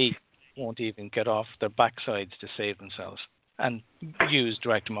they won't even get off their backsides to save themselves and use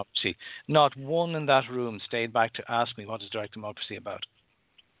direct democracy. Not one in that room stayed back to ask me, what is direct democracy about?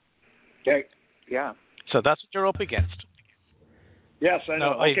 Okay. Yeah. So that's what you're up against. Yes, I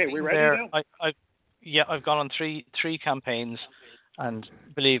know. Okay, we ready now? I've gone on three campaigns, and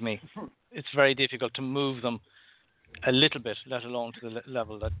believe me, it's very difficult to move them a little bit, let alone to the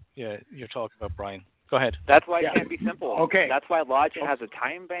level that you're talking about, Brian. Go ahead. That's why it can't be simple. Okay. That's why Lodging has a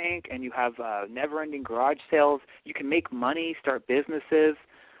time bank, and you have never-ending garage sales. You can make money, start businesses.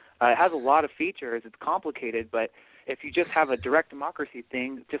 It has a lot of features. It's complicated, but if you just have a direct democracy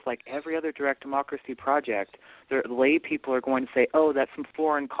thing, just like every other direct democracy project, the lay people are going to say, oh, that's some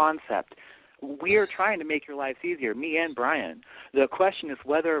foreign concept. We are trying to make your lives easier, me and Brian. The question is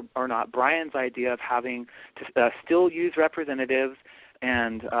whether or not Brian's idea of having to still use representatives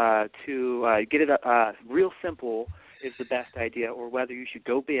and to get it real simple is the best idea, or whether you should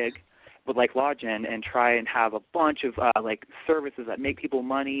go big, but like Lodgen, and try and have a bunch of like services that make people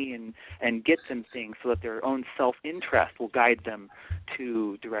money and get them things so that their own self-interest will guide them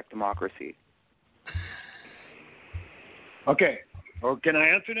to direct democracy. Okay. Or can I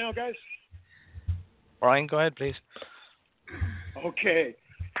answer now, guys? Brian, go ahead, please. Okay,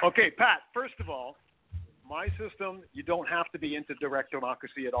 Pat, first of all, my system, you don't have to be into direct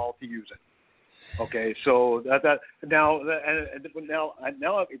democracy at all to use it. Okay, so now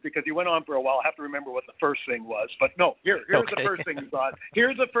because you went on for a while, I have to remember what the first thing was. But no, here's okay. the first thing you brought.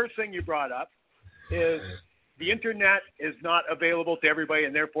 Here's the first thing you brought up is the internet is not available to everybody,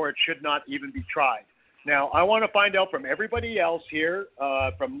 and therefore it should not even be tried. Now, I want to find out from everybody else here,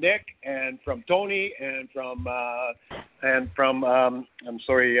 from Nick and from Tony and from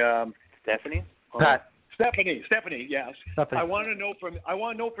Stephanie? Pat. Stephanie, yes. Stephanie. I want to know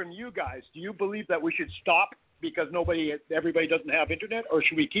from you guys. Do you believe that we should stop because everybody doesn't have internet, or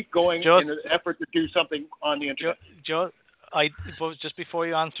should we keep going in an effort to do something on the internet? Joe, just before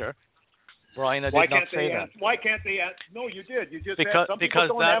you answer, Brian, I did not say that. Why can't they answer? No, you did. You just said some because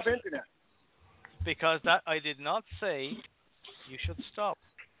people don't have internet. Because that I did not say you should stop.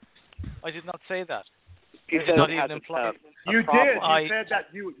 I did not say that. He said not even imply. You did. You said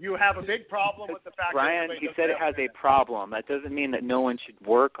that you have a big problem with the fact Brian, that he said it has a problem. That doesn't mean that no one should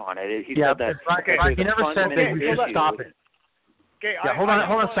work on it. He said that. Brian, he never said that you should stop it. Okay, yeah, hold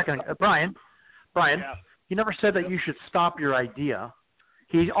on a second, Brian. Yeah. He never said that you should stop your idea.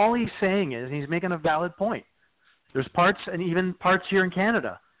 All he's saying is he's making a valid point. There's parts, and even parts here in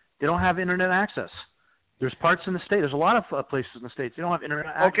Canada, they don't have internet access. There's parts in the state. There's a lot of places in the States they don't have internet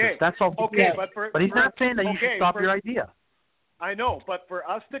access. Okay. That's all. Okay, but he's not saying that you should stop your idea. I know, but for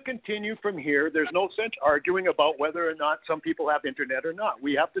us to continue from here, there's no sense arguing about whether or not some people have internet or not.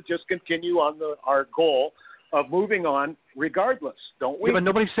 We have to just continue on our goal of moving on regardless, don't we? Yeah, but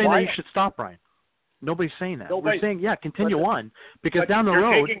nobody's saying that you should stop, Brian. Nobody's saying that. We're saying, continue on, because down the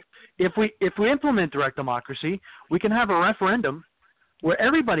road, if we implement direct democracy, we can have a referendum where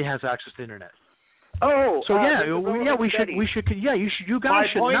everybody has access to internet. Oh, so we should. You guys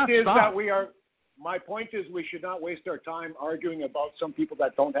should not stop. My point is we should not waste our time arguing about some people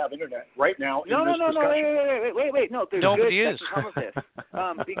that don't have internet right now. No, wait. No, there's nobody good is. that can come of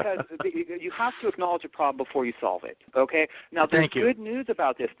this. Because you have to acknowledge a problem before you solve it. Okay. Now there's good news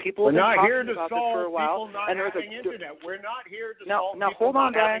about this. People have been talking about this for a while, and there's internet. We're not here to solve people hold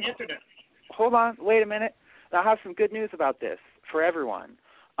on, not having Brian. internet. Hold on. Wait a minute. I have some good news about this for everyone.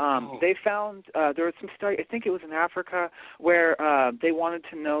 They found there was some study, I think it was in Africa, where they wanted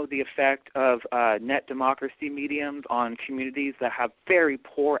to know the effect of net democracy mediums on communities that have very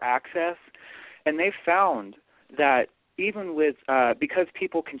poor access. And they found that even with, because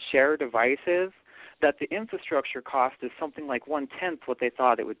people can share devices, that the infrastructure cost is something like 1/10 what they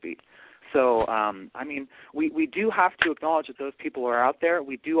thought it would be. So, we do have to acknowledge that those people are out there.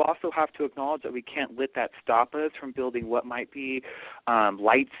 We do also have to acknowledge that we can't let that stop us from building what might be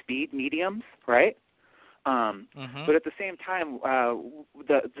light speed mediums, right? But at the same time,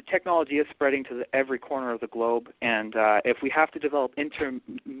 the technology is spreading to every corner of the globe, and if we have to develop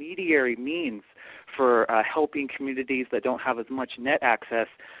intermediary means for helping communities that don't have as much net access,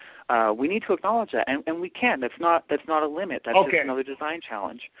 we need to acknowledge that, and we can. That's not a limit. That's just another design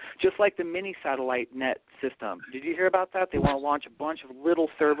challenge. Just like the mini satellite net system. Did you hear about that? They want to launch a bunch of little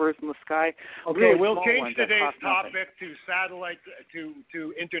servers in the sky. Okay, really we'll small change ones today's topic to satellite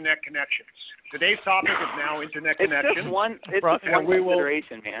to internet connections. Today's topic is now internet connections. It's just one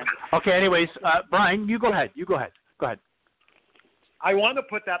consideration, man. Okay. Anyways, Brian, you go ahead. Go ahead. I want to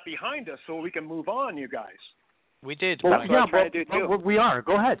put that behind us so we can move on, you guys. We did. Well, we are.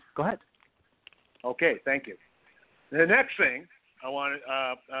 Go ahead. Okay, thank you. The next thing I want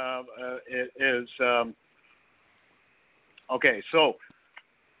is okay. So,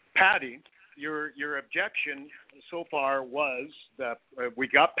 Patty, your objection so far was that we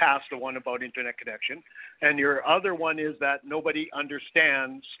got past the one about internet connection, and your other one is that nobody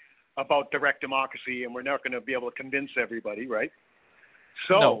understands about direct democracy, and we're not going to be able to convince everybody, right?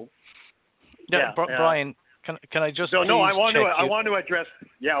 So, Brian. Can I just? So no, I want to address.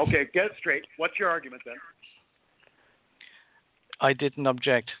 Yeah, okay, get it straight. What's your argument then? I didn't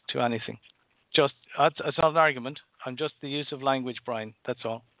object to anything. Just it's not an argument. I'm just the use of language, Brian. That's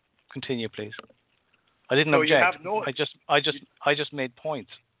all. Continue, please. I didn't object. You have no... I just made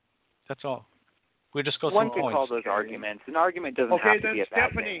points. That's all. We're discussing One points. can call those arguments. An argument doesn't have to be a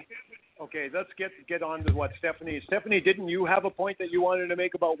bad thing. Okay, let's get on to what Stephanie. Stephanie, didn't you have a point that you wanted to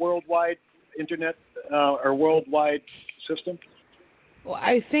make about worldwide internet or worldwide system? Well,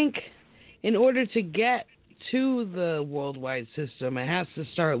 I think in order to get to the worldwide system, it has to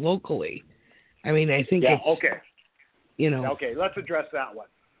start locally. I mean, I think it's... okay. You know. Okay, let's address that one.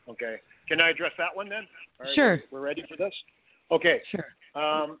 Okay. Can I address that one then? All right, sure. We're ready for this? Okay. Sure.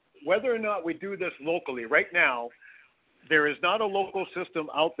 Whether or not we do this locally, right now, there is not a local system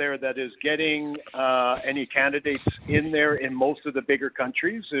out there that is getting any candidates in there in most of the bigger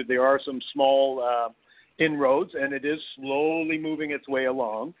countries. There are some small inroads, and it is slowly moving its way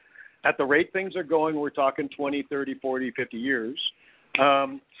along. At the rate things are going, we're talking 20, 30, 40, 50 years.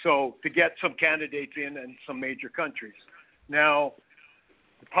 So to get some candidates in some major countries. Now,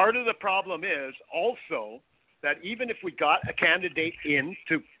 part of the problem is also that even if we got a candidate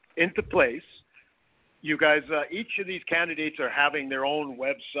into place, you guys, each of these candidates are having their own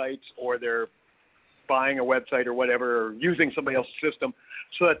websites, or they're buying a website or whatever, or using somebody else's system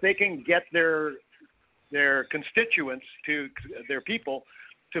so that they can get their constituents, to their people,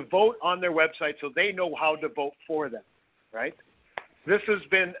 to vote on their website so they know how to vote for them, right? This has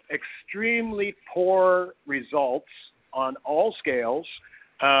been extremely poor results on all scales.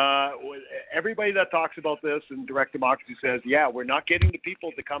 Everybody that talks about this in direct democracy says, yeah, we're not getting the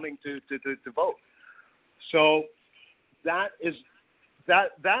people to coming to vote. So that is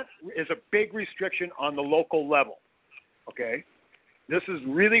a big restriction on the local level, okay? This is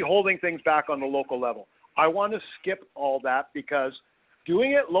really holding things back on the local level. I want to skip all that because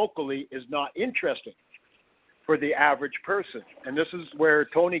doing it locally is not interesting for the average person. And this is where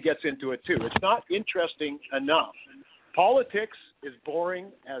Tony gets into it too. It's not interesting enough. Politics is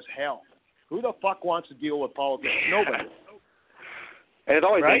boring as hell. Who the fuck wants to deal with politics? Nobody. And it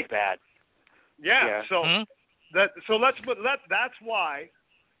always right? is bad. Yeah. So that's why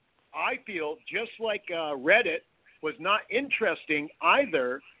I feel just like Reddit was not interesting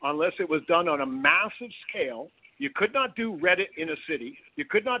either unless it was done on a massive scale. You could not do Reddit in a city. You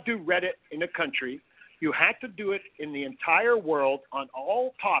could not do Reddit in a country. You had to do it in the entire world on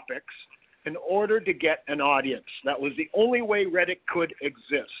all topics in order to get an audience. That was the only way Reddit could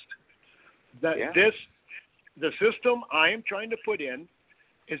exist. The system I am trying to put in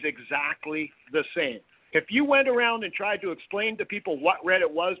is exactly the same. If you went around and tried to explain to people what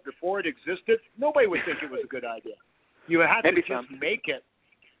Reddit was before it existed, nobody would think it was a good idea. You had to just make it.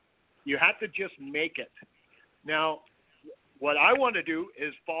 You had to just make it. Now, what I want to do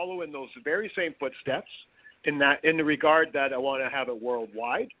is follow in those very same footsteps in the regard that I want to have it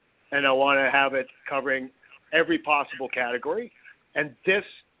worldwide, and I want to have it covering every possible category. And this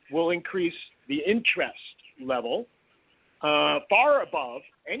will increase the interest level far above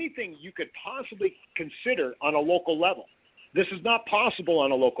anything you could possibly consider on a local level. This is not possible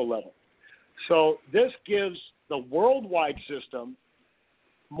on a local level. So this gives the worldwide system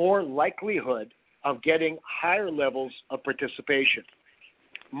more likelihood of getting higher levels of participation.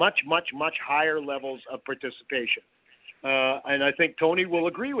 Much, much, much higher levels of participation. And I think Tony will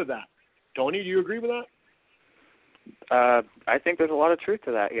agree with that. Tony, do you agree with that? I think there's a lot of truth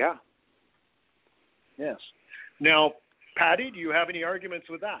to that, yeah. Yes. Now, Patty, do you have any arguments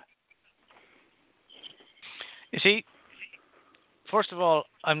with that? You see, first of all,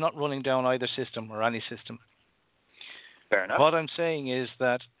 I'm not running down either system or any system. Fair enough. What I'm saying is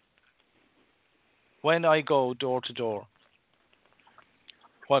that when I go door to door,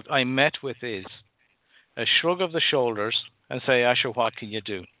 what I'm met with is a shrug of the shoulders and say, Asher, what can you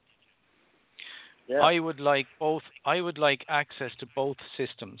do? Yeah. I would like access to both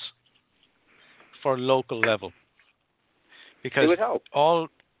systems for local level. Because it would help.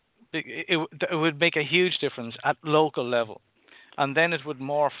 It would make a huge difference at local level. And then it would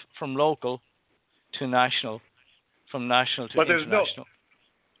morph from local to national, from national to international.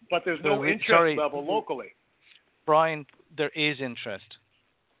 But there's no interest level locally. Brian, there is interest.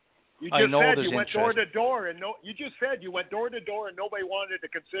 You just said you went door to door, and nobody wanted to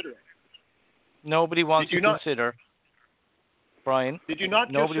consider it. Nobody wants to consider. Brian, did you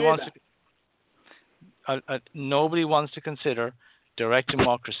not? Nobody wants to. Nobody wants to consider direct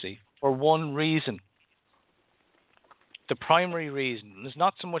democracy for one reason. The primary reason is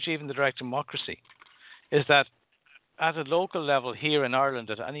not so much even the direct democracy, is that at a local level here in Ireland,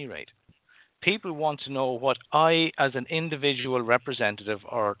 at any rate, People want to know what I, as an individual representative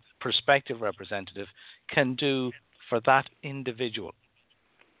or prospective representative, can do for that individual.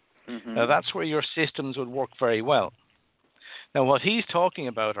 Mm-hmm. Now, that's where your systems would work very well. Now, what he's talking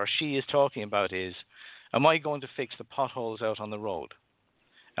about, or she is talking about, is, am I going to fix the potholes out on the road?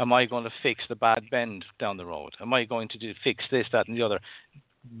 Am I going to fix the bad bend down the road? Am I going to fix this, that, and the other?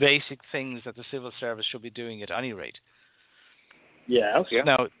 Basic things that the civil service should be doing at any rate. Yes. Yeah.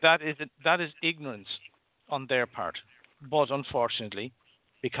 Now, that is ignorance on their part. But unfortunately,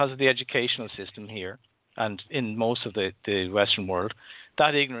 because of the educational system here and in most of the Western world,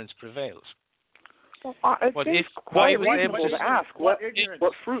 that ignorance prevails. Well, it's quite reasonable to ask what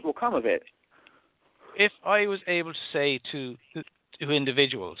fruit will come of it. If I was able to say to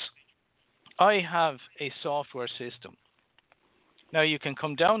individuals, I have a software system. Now, you can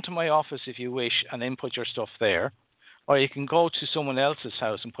come down to my office if you wish and input your stuff there, or you can go to someone else's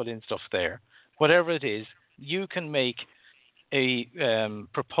house and put in stuff there. Whatever it is, you can make a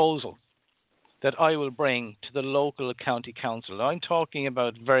proposal that I will bring to the local county council. I'm talking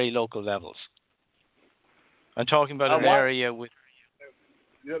about very local levels. I'm talking about an area with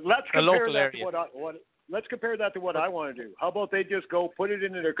a local area. Let's compare that to what I want to do. How about they just go put it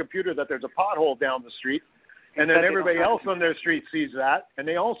into their computer that there's a pothole down the street, and then everybody else on their street sees that, and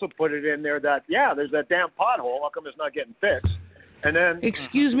they also put it in there that, yeah, there's that damn pothole. How come it's not getting fixed? And then...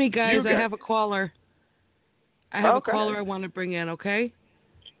 Excuse me, guys. I have a caller. I have a caller I want to bring in, okay?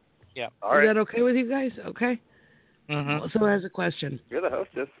 Yeah. All right. Is that okay with you guys? Okay? Mm-hmm. Someone has a question. You're the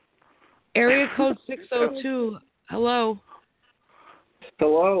hostess. Area code 602. Hello.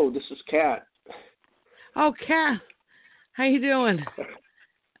 Hello, this is Kat. Oh, Kat. How you doing?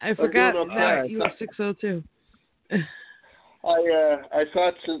 I forgot that you were 602. I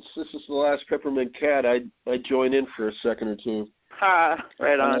thought since this is the last Peppermint Cat, I'd join in for a second or two. Ha!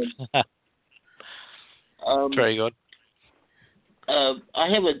 Right on. Very good. I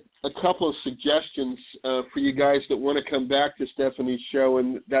have a couple of suggestions for you guys that want to come back to Stephanie's show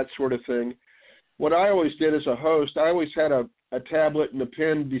and that sort of thing. What I always did as a host, I always had a tablet and a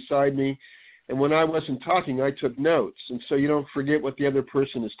pen beside me, and when I wasn't talking, I took notes, and so you don't forget what the other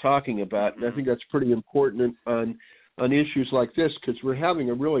person is talking about. And I think that's pretty important on issues like this because we're having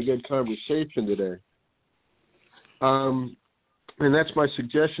a really good conversation today. And that's my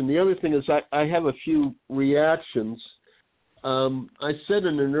suggestion. The other thing is I have a few reactions. I said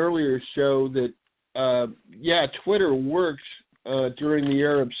in an earlier show that, Twitter worked during the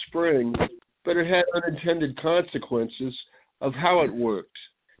Arab Spring, but it had unintended consequences of how it worked.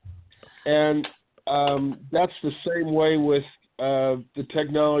 And that's the same way with the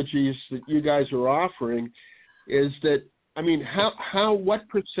technologies that you guys are offering is that, I mean, what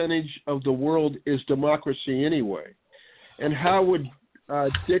percentage of the world is democracy anyway? And how would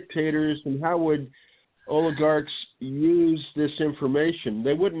dictators and how would oligarchs use this information?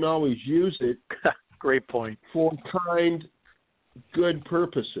 They wouldn't always use it. Great point. For kind, good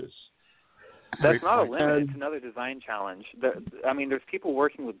purposes. That's not a limit. It's another design challenge. There's people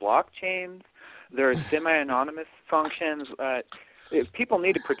working with blockchains. There are semi-anonymous functions. If people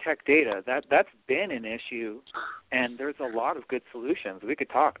need to protect data. That's been an issue, and there's a lot of good solutions. We could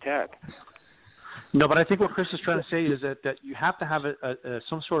talk tech. No, but I think what Chris is trying to say is that you have to have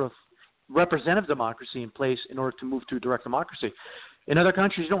some sort of representative democracy in place in order to move to direct democracy. In other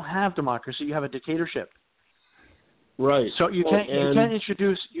countries, you don't have democracy; you have a dictatorship. Right. So you can't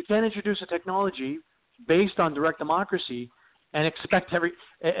introduce a technology based on direct democracy and expect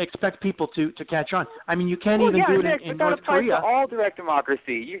people to catch on. I mean, you can't even do it in North Korea. To all direct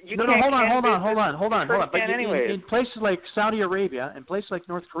democracy. You no, hold on. But in places like Saudi Arabia and places like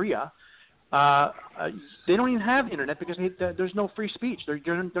North Korea, they don't even have internet because there's no free speech. They're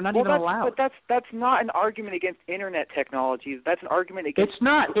not even allowed. But that's not an argument against internet technologies. That's an argument against. It's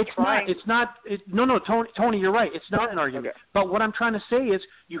not. No, Tony, you're right. It's not an argument. Okay. But what I'm trying to say is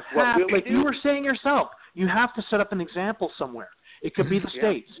you have, you were saying yourself, you have to set up an example somewhere. It could be the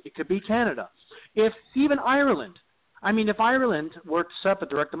States. It could be Canada. If even Ireland. I mean, if Ireland were to set up a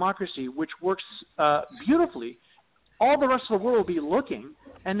direct democracy, which works beautifully, all the rest of the world will be looking,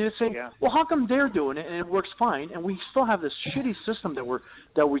 and they're saying, well, how come they're doing it and it works fine, and we still have this shitty system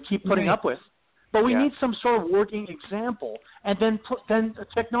that we keep putting up with? But we need some sort of working example, and then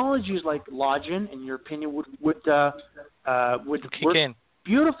technologies like Login, in your opinion, would work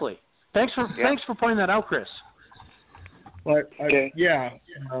beautifully. Thanks for pointing that out, Chris. And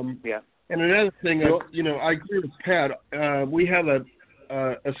another thing, I agree with Pat. We have a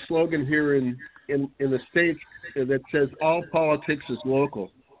slogan here in the States that says all politics is local,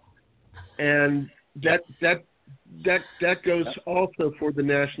 and that that goes also for the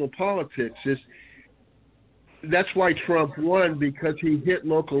national politics. That's why Trump won, because he hit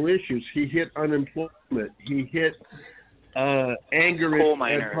local issues. He hit unemployment. He hit anger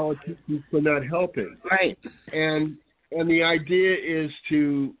at politicians for not helping. Right. And the idea is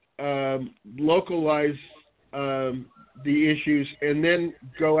to localize the issues and then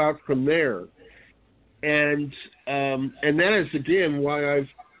go out from there. And that is again why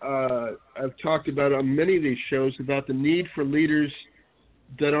I've talked about on many of these shows about the need for leaders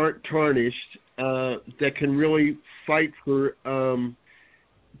that aren't tarnished, that can really fight for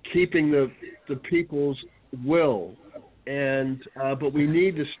keeping the people's will. And but we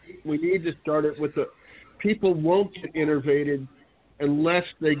need to start it with the people won't get innervated unless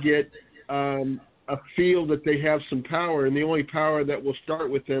they get a feel that they have some power, and the only power that will start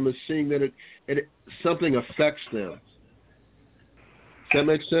with them is seeing that it something affects them. Does that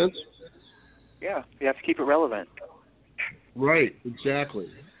make sense? Yeah, you have to keep it relevant. Right,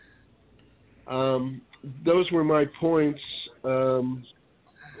 exactly. Those were my points.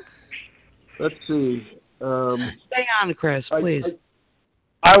 Let's see. Stay on, Chris, please.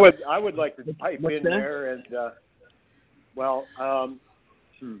 I would like to pipe in there, and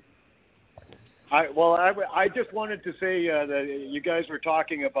I just wanted to say that you guys were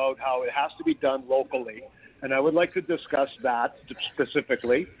talking about how it has to be done locally, and I would like to discuss that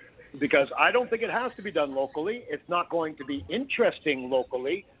specifically, because I don't think it has to be done locally. It's not going to be interesting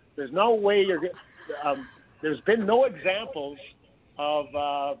locally. There's no way there's been no examples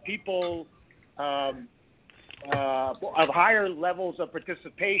of people of higher levels of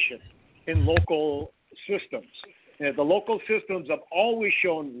participation in local systems. The local systems have always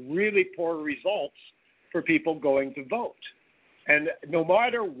shown really poor results for people going to vote. And no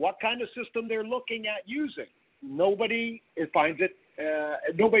matter what kind of system they're looking at using, nobody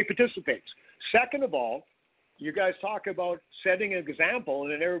participates. Second of all, you guys talk about setting an example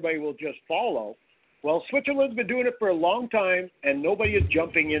and then everybody will just follow. Well, Switzerland's been doing it for a long time and nobody is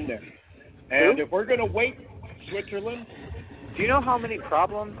jumping in there. And if we're going to wait, Switzerland. Do you know how many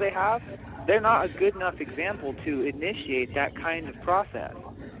problems they have? They're not a good enough example to initiate that kind of process.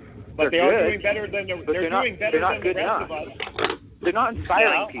 But they are doing better than the rest of us. They're not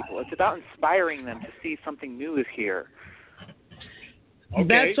inspiring people. It's about inspiring them to see something new is here. Okay,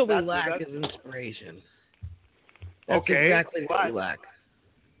 that's what we lack is inspiration. That's exactly what we lack.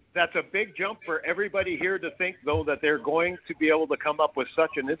 That's a big jump for everybody here to think, though, that they're going to be able to come up with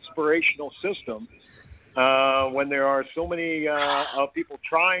such an inspirational system when there are so many people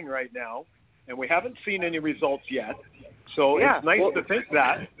trying right now, and we haven't seen any results yet. So it's nice to think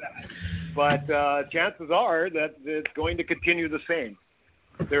that, but chances are that it's going to continue the same.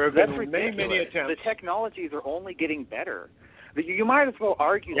 There have been many attempts. The technologies are only getting better. You might as well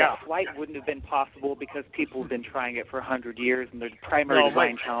argue that flight wouldn't have been possible because people have been trying it for 100 years and the primary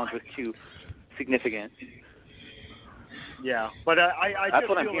design challenge was too significant. Yeah, but I just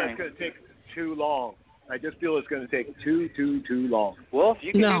feel it's going to take too long. I just feel it's going to take too long. Well, if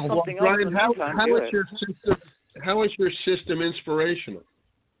you can do something else in the meantime, do it. How is your system inspirational?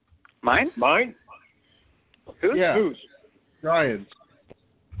 Mine? Whose? Yeah. Whose? Brian's.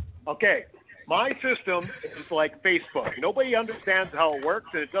 Okay. My system is like Facebook. Nobody understands how it works,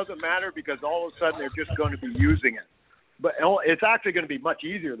 and it doesn't matter because all of a sudden they're just going to be using it. But it's actually going to be much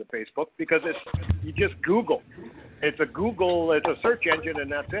easier than Facebook because you just Google. It's a search engine,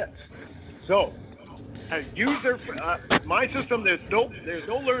 and that's it. So, as user, my system, there's no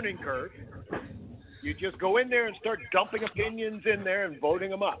learning curve. You just go in there and start dumping opinions in there and voting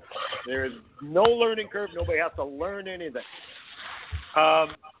them up. There's no learning curve. Nobody has to learn anything.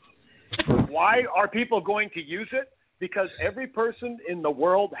 Why are people going to use it? Because every person in the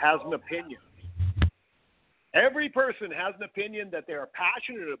world has an opinion. Every person has an opinion that they are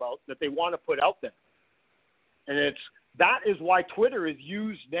passionate about, that they want to put out there. And that is why Twitter is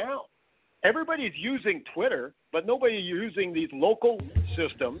used now. Everybody's using Twitter, but nobody's using these local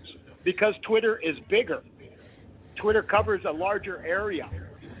systems because Twitter is bigger. Twitter covers a larger area.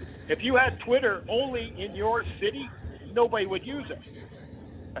 If you had Twitter only in your city, nobody would use it.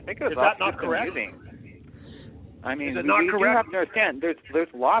 I think it was is that not correct? I mean, is it not you correct? have to understand there's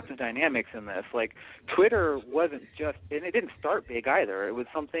lots of dynamics in this. Like Twitter wasn't just, and it didn't start big either. It was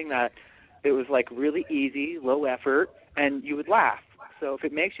something that it was like really easy, low effort, and you would laugh. So if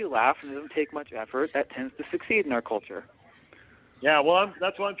it makes you laugh and it doesn't take much effort, that tends to succeed in our culture. Yeah, well,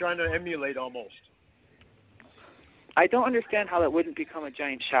 that's what I'm trying to emulate almost. I don't understand how that wouldn't become a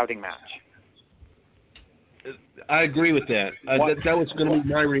giant shouting match. I agree with that. That was going to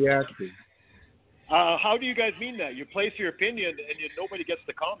be my reaction. How do you guys mean that? You place your opinion and nobody gets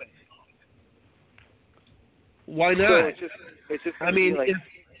to comment. Why not? So it's just. I mean, like,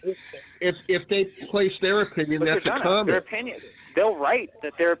 if they place their opinion, that's a comment. Their opinion. They'll write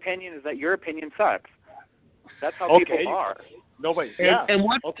that their opinion is that your opinion sucks. That's how people are. Nobody. And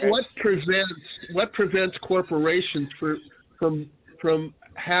what prevents corporations from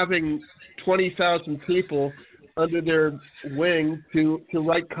having 20,000 people under their wing to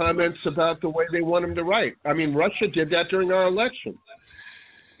write comments about the way they want them to write? I mean, Russia did that during our election.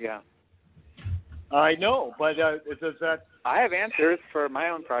 Yeah. I know, but does that? I have answers for my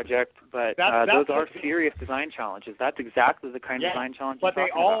own project, but those are serious design challenges. That's exactly the kind of design challenge. But they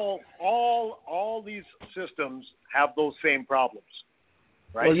all these systems have those same problems,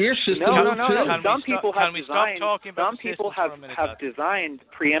 right? Well, your system. No. Some people have designed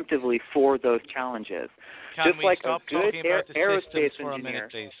preemptively for those challenges. Just like a good aerospace engineer.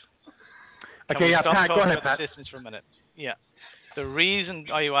 Okay, Pat, go ahead, Pat. Systems for a minute. Yeah. The reason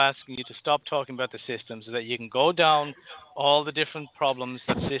I'm asking you to stop talking about the systems is that you can go down all the different problems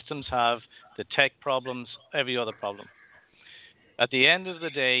that systems have, the tech problems, every other problem. At the end of the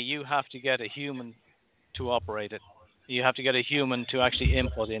day, you have to get a human to operate it. You have to get a human to actually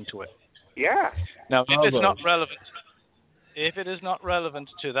input into it. Yeah. Now, if it is not relevant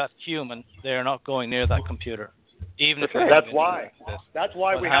to that human, they're not going near that computer. Even if that's why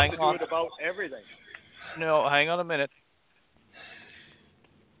we have to do it about everything. No, hang on a minute.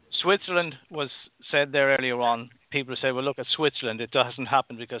 Switzerland was said there earlier on. People say, well, look at Switzerland. It doesn't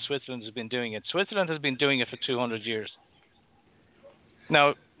happen because Switzerland has been doing it. Switzerland has been doing it for 200 years.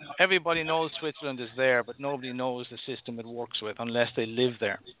 Now, everybody knows Switzerland is there, but nobody knows the system it works with unless they live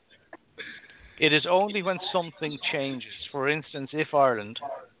there. It is only when something changes, for instance, if Ireland,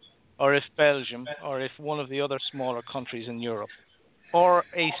 or if Belgium, or if one of the other smaller countries in Europe, or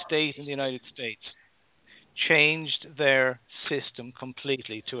a state in the United States, changed their system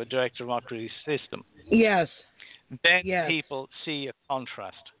completely to a direct democracy system. Yes. Then people see a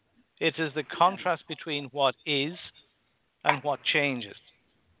contrast. It is the contrast between what is and what changes.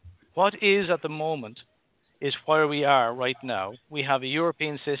 What is at the moment is where we are right now. We have a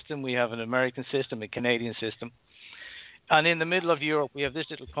European system, we have an American system, a Canadian system. And in the middle of Europe, we have this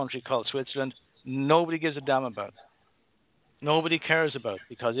little country called Switzerland. Nobody gives a damn about. Nobody cares about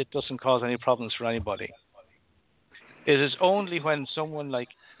because it doesn't cause any problems for anybody. It is only when someone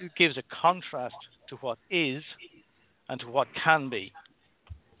gives a contrast to what is and to what can be,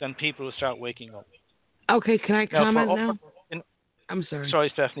 then people will start waking up. Okay, can I comment now? I'm sorry. Sorry,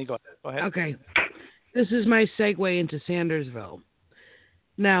 Stephanie, go ahead. Okay. This is my segue into Sandersville.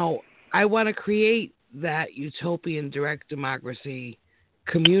 Now, I want to create that utopian direct democracy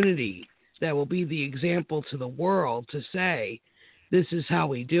community that will be the example to the world to say, this is how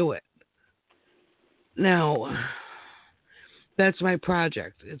we do it. Now, that's my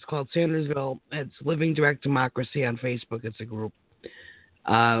project. It's called Sandersville. It's Living Direct Democracy on Facebook. It's a group.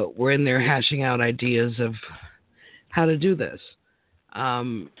 We're in there hashing out ideas of how to do this.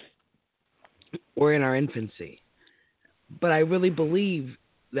 We're in our infancy. But I really believe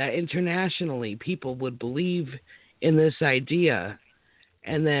that internationally people would believe in this idea,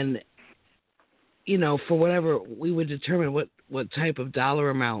 and then, for whatever, we would determine what type of dollar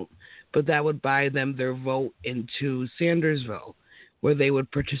amount, but that would buy them their vote into Sandersville, where they would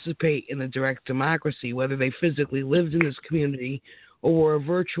participate in a direct democracy, whether they physically lived in this community or were a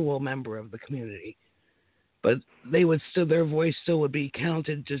virtual member of the community. But their voice still would be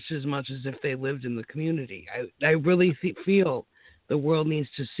counted just as much as if they lived in the community. I really feel the world needs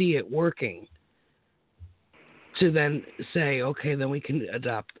to see it working to then say, okay, then we can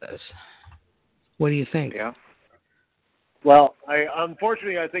adopt this. What do you think? Yeah. Well,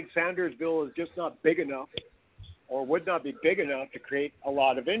 unfortunately, I think Sandersville is just not big enough, or would not be big enough to create a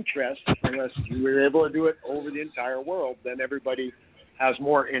lot of interest unless you were able to do it over the entire world. Then everybody has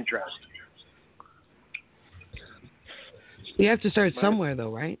more interest. You have to start somewhere,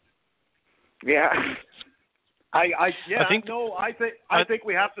 though, right? Yeah. I think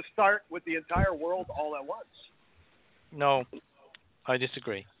we have to start with the entire world all at once. No, I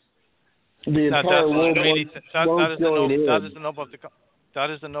disagree. The entire world that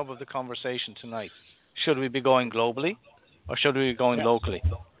is the nub of the conversation tonight. Should we be going globally, or should we be going locally?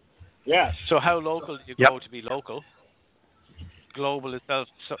 Yes. So how local do you go to be local? Global is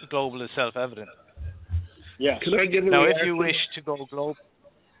self-evident. Yes. Can I give now, if you wish to go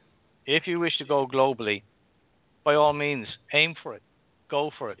globally, by all means, aim for it.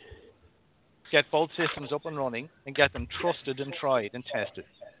 Go for it. Get both systems up and running and get them trusted and tried and tested.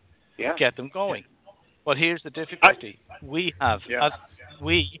 Yeah. Get them going. But here's the difficulty. We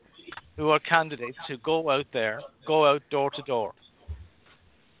who are candidates who go out door to door.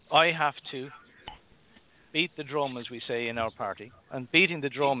 I have to beat the drum, as we say in our party. And beating the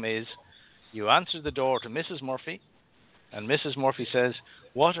drum is you answer the door to Mrs. Murphy, and Mrs. Murphy says,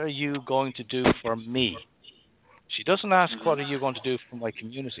 "What are you going to do for me?" She doesn't ask, "What are you going to do for my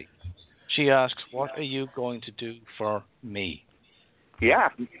community?" She asks, "What are you going to do for me?" Yeah.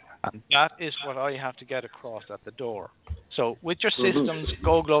 And that is what I have to get across at the door. So with your systems,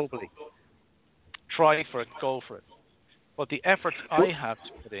 go globally. Try for it, go for it. But the effort I have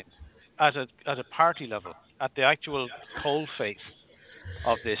to put in at a party level, at the actual coalface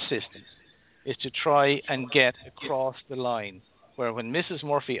of this system, is to try and get across the line where when Mrs.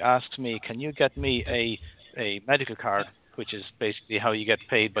 Murphy asks me, "Can you get me a medical card," which is basically how you get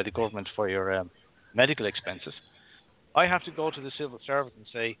paid by the government for your medical expenses, I have to go to the civil servant and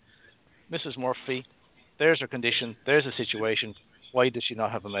say, "Mrs. Murphy, there's her condition, there's the situation, why does she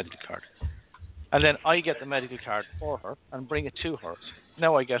not have a medical card?" And then I get the medical card for her and bring it to her.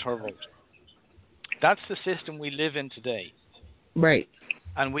 Now I get her vote. That's the system we live in today. Right.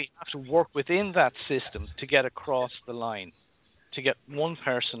 And we have to work within that system to get across the line, to get one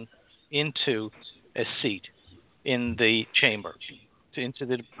person into a seat in the chamber, into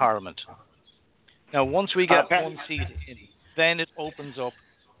the parliament. Now, once we get one seat in, then it opens up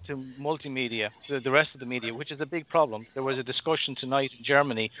to multimedia, the rest of the media, which is a big problem. There was a discussion tonight in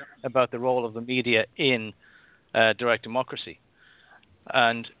Germany about the role of the media in direct democracy.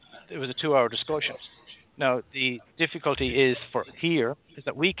 And it was a 2-hour discussion. Now, the difficulty is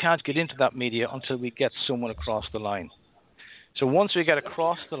that we can't get into that media until we get someone across the line. So once we get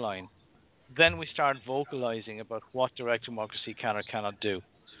across the line, then we start vocalizing about what direct democracy can or cannot do.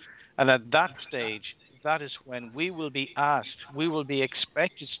 And at that stage, that is when we will be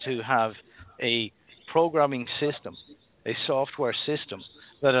expected to have a programming system, a software system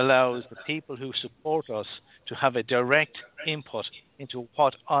that allows the people who support us to have a direct input into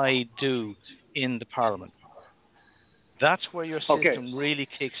what I do in the Parliament. That's where your system really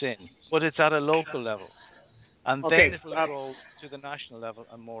kicks in, but it's at a local level. And then it will go to the national level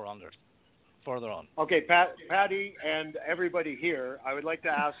and more under it. Further on. Okay, Patty and everybody here, I would like to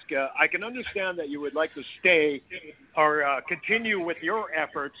ask, I can understand that you would like to stay or continue with your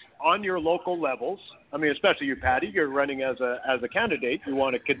efforts on your local levels. I mean, especially you, Patty, you're running as a candidate. You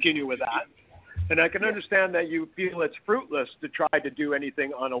want to continue with that. And I can understand that you feel it's fruitless to try to do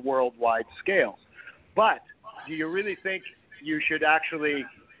anything on a worldwide scale. But do you really think you should actually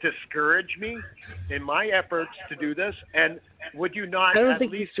discourage me in my efforts to do this? And would you not at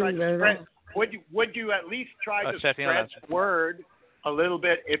least try to spread... Would you at least try to spread word a little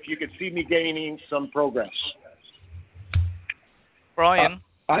bit if you could see me gaining some progress? Brian,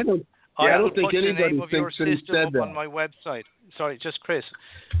 I don't think anybody thinks that he said that. On my website. Sorry, just Chris.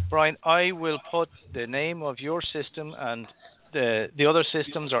 Brian, I will put the name of your system and the other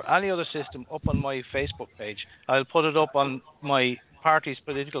systems or any other system up on my Facebook page. I'll put it up on my party's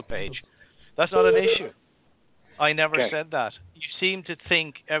political page. That's not an issue. I never said that. You seem to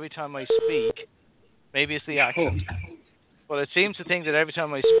think every time I speak, maybe it's the accent, but it seems to think that every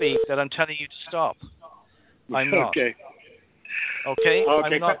time I speak that I'm telling you to stop. I'm not. Okay?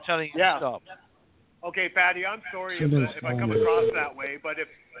 I'm not telling you to stop. Okay, Patty, I'm sorry if I come across that way, but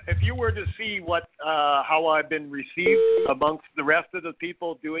if you were to see how I've been received amongst the rest of the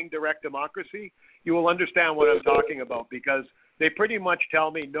people doing direct democracy, you will understand what I'm talking about, because they pretty much tell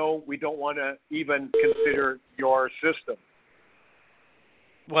me, no, we don't want to even consider your system.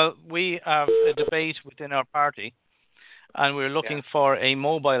 Well, we have a debate within our party, and we're looking for a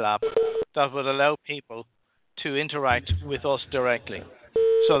mobile app that would allow people to interact with us directly,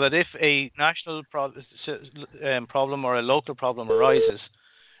 so that if a national problem or a local problem arises,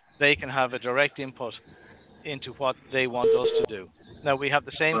 they can have a direct input into what they want us to do. Now, we have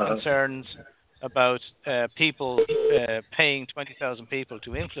the same concerns about people paying 20,000 people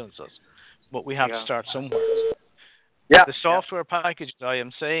to influence us, but we have to start somewhere. The software package, I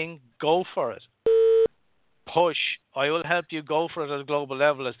am saying, go for it. Push. I will help you go for it at a global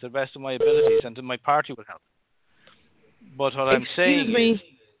level as the best of my abilities, and my party will help. But what I'm saying is...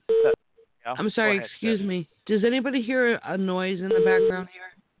 I'm sorry, excuse me. Does anybody hear a noise in the background here?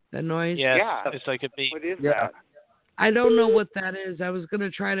 That noise? Yes, it's like a beep. What is that? I don't know what that is. I was going to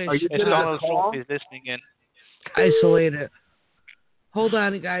try to... It's Donald Trump is listening in. Isolate it. Hold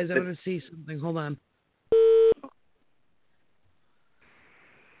on, guys. I want to see something. Hold on.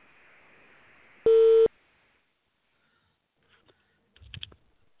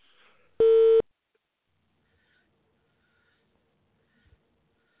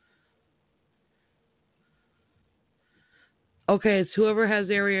 Okay, it's whoever has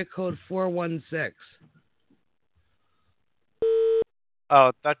area code 416.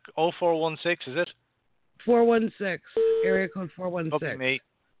 Oh, that 0416, is it? 416. Area code 416. Okay, mate.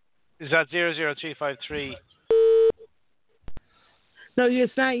 Is that 00353? No,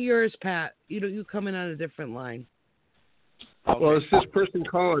 it's not yours, Pat. You come in on a different line. Okay. Well, is this person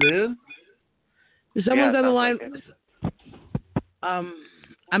calling in? Someone's on the line.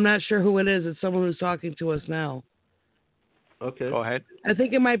 I'm not sure who it is. It's someone who's talking to us now. Okay. Go ahead. I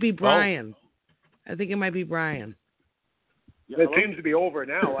think it might be Brian. It seems to be over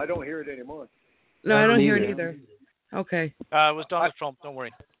now. I don't hear it anymore. No, I don't hear it either. Okay. It was Donald Trump. Don't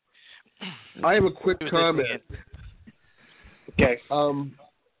worry. I have a quick comment. Okay.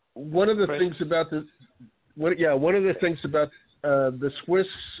 One of the things about the Swiss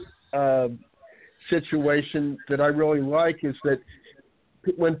situation that I really like is that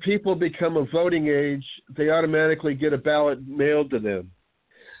when people become of voting age, they automatically get a ballot mailed to them,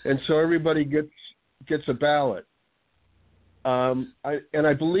 and so everybody gets a ballot.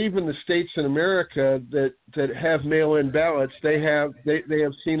 I believe in the states in America that have mail-in ballots, they have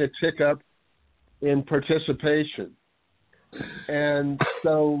seen a tick up in participation, and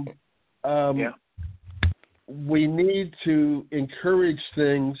so we need to encourage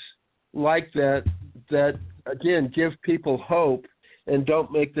things like that again give people hope and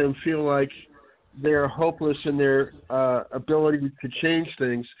don't make them feel like they're hopeless in their ability to change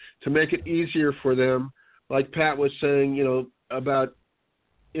things, to make it easier for them, like Pat was saying, about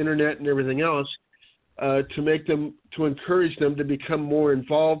internet and everything else, to encourage them to become more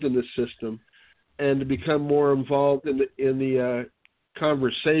involved in the system and to become more involved in the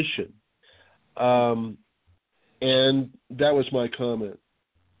conversation. And that was my comment.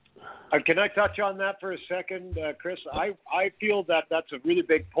 Can I touch on that for a second, Chris? I feel that that's a really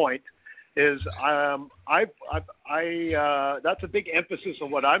big point. That's a big emphasis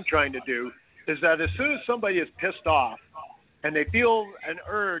on what I'm trying to do. Is that as soon as somebody is pissed off and they feel an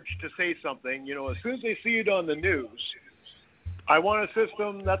urge to say something, as soon as they see it on the news, I want a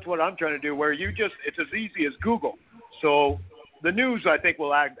system. That's what I'm trying to do, where it's as easy as Google. So the news, I think,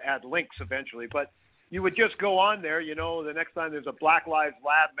 will add links eventually, but you would just go on there, the next time there's a Black Lives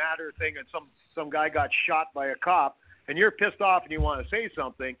Matter thing and some guy got shot by a cop and you're pissed off and you want to say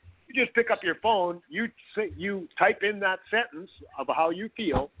something, you just pick up your phone, you type in that sentence of how you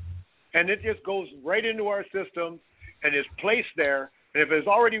feel, and it just goes right into our system and is placed there. And if there's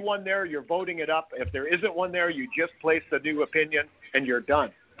already one there, you're voting it up. If there isn't one there, you just place the new opinion and you're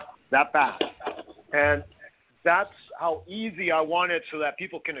done. That fast. And that's how easy I want it, so that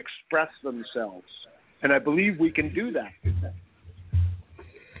people can express themselves. And I believe we can do that.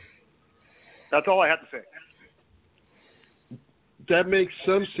 That's all I have to say. That makes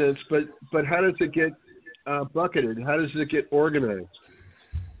some sense, but how does it get bucketed? How does it get organized?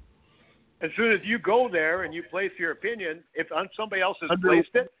 As soon as you go there and you place your opinion, if somebody else has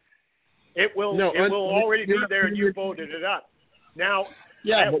placed it, it will already be there and you voted it up. Now,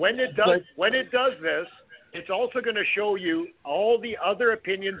 when it does this, it's also going to show you all the other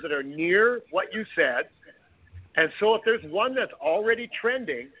opinions that are near what you said. And so if there's one that's already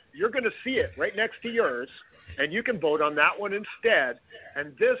trending, you're going to see it right next to yours, and you can vote on that one instead.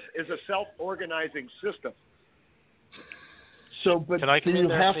 And this is a self-organizing system. So, but do you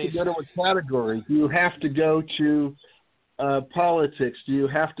have to go to a category? Do you have to go to politics? Do you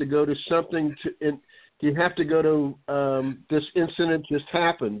have to go to something do you have to go to this incident just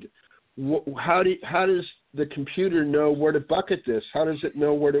happened? How does the computer know where to bucket this? How does it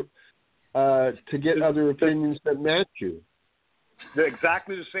know where to get other opinions that match you?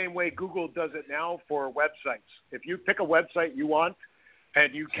 Exactly the same way Google does it now for websites. If you pick a website you want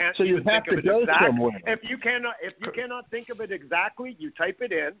and you can't even think of it exactly, if you cannot think of it exactly, you type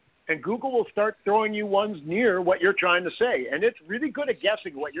it in, and Google will start throwing you ones near what you're trying to say, and it's really good at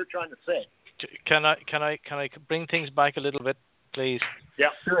guessing what you're trying to say. Can I bring things back a little bit, please? Yeah,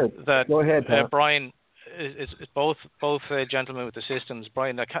 sure. Go ahead, Pat. Brian. It's both gentlemen with the systems.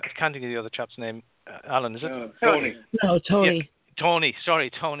 Brian, I can't think of the other chap's name. Alan, is it? Tony. No, Tony. Yeah, Tony. Sorry,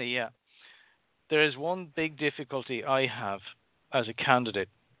 Tony. Yeah. There is one big difficulty I have as a candidate,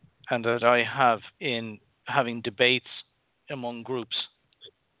 and that I have in having debates among groups,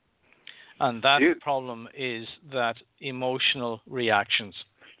 and that problem is that emotional reactions.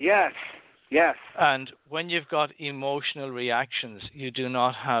 Yes. Yes. And when you've got emotional reactions, you do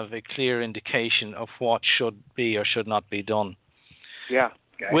not have a clear indication of what should be or should not be done. Yeah.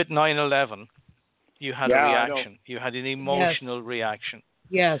 Okay. With 9/11, you had a reaction. You had an emotional reaction.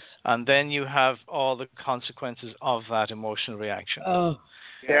 Yes. And then you have all the consequences of that emotional reaction. Oh.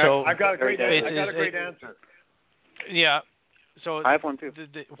 Yeah, so I got a great answer. Yeah. So I have one too.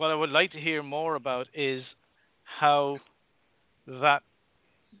 What I would like to hear more about is how that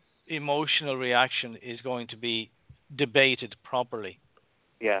emotional reaction is going to be debated properly.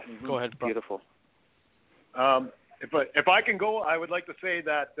 Yeah. Go ahead, Brian. Beautiful. If I can go, I would like to say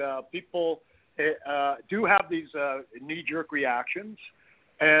that people do have these knee-jerk reactions,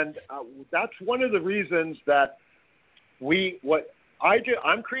 and that's one of the reasons that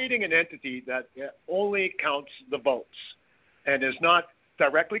I'm creating an entity that only counts the votes and is not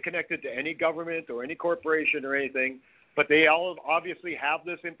directly connected to any government or any corporation or anything, but they all obviously have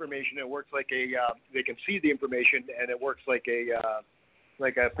this information. It works like they can see the information, and it works like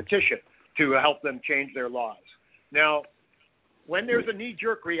a petition to help them change their laws. Now, when there's a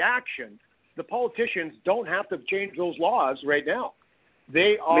knee-jerk reaction, the politicians don't have to change those laws right now.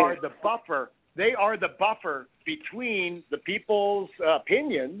 They are the buffer. They are the buffer between the people's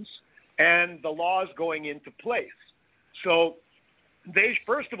opinions and the laws going into place. So they,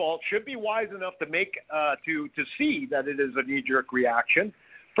 first of all, should be wise enough to make to see that it is a knee-jerk reaction,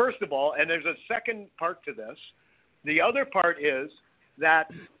 first of all. And there's a second part to this. The other part is that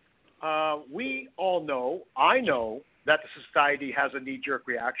we all know, I know, that the society has a knee-jerk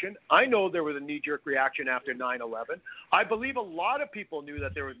reaction. I know there was a knee-jerk reaction after 9/11. I believe a lot of people knew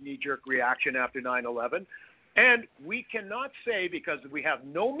that there was a knee-jerk reaction after 9/11. And we cannot say, because we have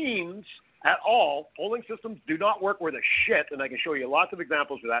no means at all, polling systems do not work worth a shit, and I can show you lots of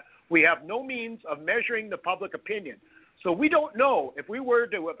examples of that. We have no means of measuring the public opinion. So we don't know, if we were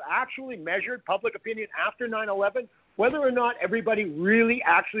to have actually measured public opinion after 9/11, whether or not everybody really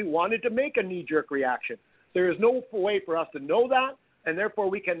actually wanted to make a knee-jerk reaction. There is no way for us to know that, and therefore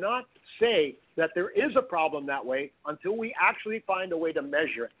we cannot say that there is a problem that way until we actually find a way to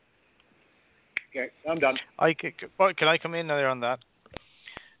measure it. Okay, I'm done. Can I come in there on that?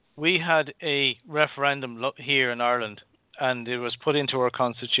 We had a referendum here in Ireland, and it was put into our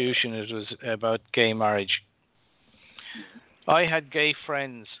constitution. It was about gay marriage. I had gay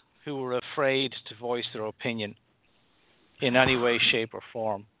friends who were afraid to voice their opinion in any way, shape, or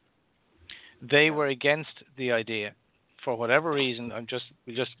form. They were against the idea. For whatever reason,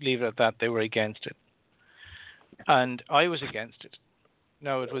 we'll just leave it at that. They were against it. And I was against it.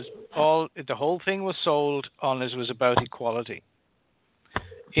 Now, the whole thing was sold on as it was about equality.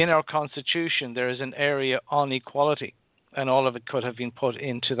 In our constitution, there is an area on equality, and all of it could have been put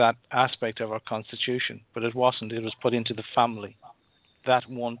into that aspect of our constitution, but it wasn't. It was put into the family, that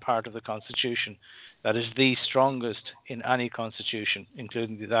one part of the constitution that is the strongest in any constitution,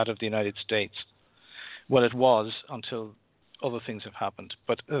 including that of the United States. Well, it was until other things have happened,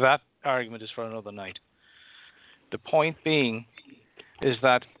 but that argument is for another night. The point being is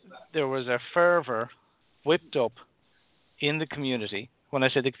that there was a fervour whipped up in the community, when I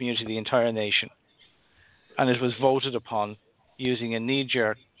say the community, the entire nation, and it was voted upon using a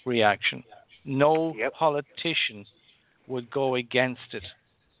knee-jerk reaction. No politician would go against it.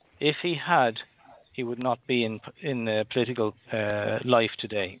 If he had, he would not be in political life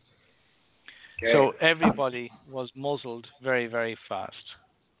today. Okay. So everybody was muzzled very, very fast.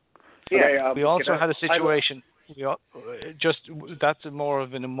 Yeah, we also had a situation. That's more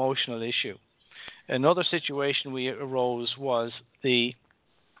of an emotional issue. Another situation we arose was the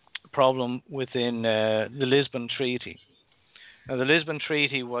problem within the Lisbon Treaty. Now, the Lisbon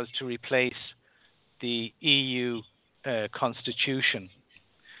Treaty was to replace the EU constitution,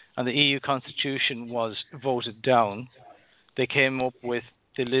 and the EU constitution was voted down. They came up with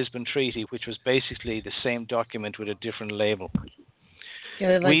the Lisbon Treaty, which was basically the same document with a different label.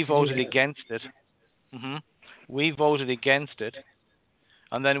 Yeah, we voted against it. Mm-hmm. We voted against it,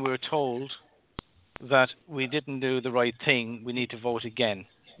 and then we were told that we didn't do the right thing. We need to vote again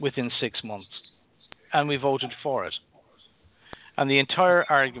within 6 months, and we voted for it. And the entire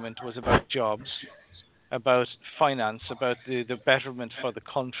argument was about jobs, about finance, about the betterment for the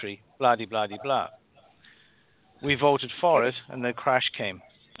country, blah, de, blah, de, blah. We voted for it, and the crash came.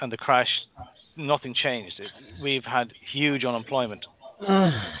 And the crash, nothing changed. We've had huge unemployment.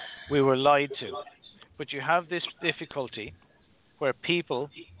 We were lied to. But you have this difficulty where people,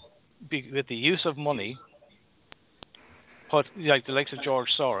 with the use of money, put, like the likes of George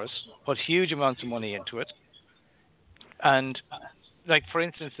Soros, put huge amounts of money into it. And, like, for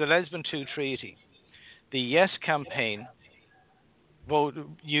instance, the Lisbon II Treaty, the Yes campaign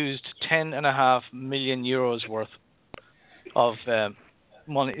used 10.5 million euros worth of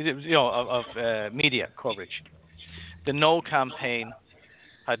money, of media coverage. The No campaign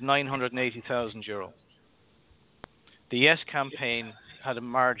had 980,000 euro. The Yes campaign had a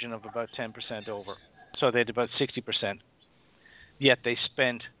margin of about 10% over, so they had about 60%. Yet they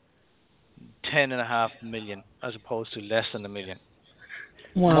spent 10.5 million as opposed to less than $1 million.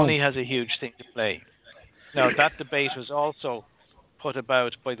 Wow. Money has a huge thing to play. Now, that debate was also put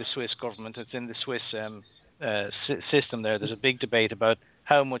about by the Swiss government. It's in the Swiss system there. There's a big debate about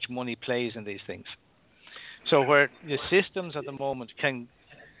how much money plays in these things. So where the systems at the moment can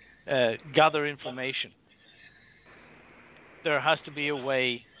gather information, there has to be a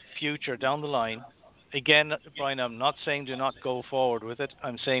way future down the line. Again, Brian, I'm not saying do not go forward with it.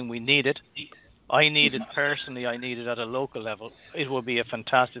 I'm saying we need it. I need it personally. I need it at a local level. It will be a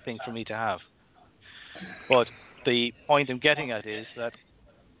fantastic thing for me to have. But the point I'm getting at is that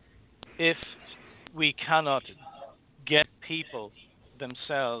if we cannot get people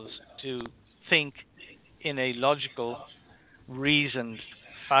themselves to think in a logical, reasoned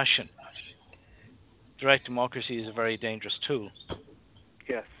fashion, direct democracy is a very dangerous tool.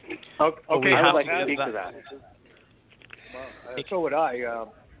 Yes. Okay, I would like to speak to that. Well, so would I.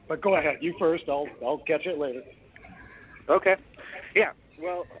 But go ahead. You first. I'll catch it later. Okay. Yeah.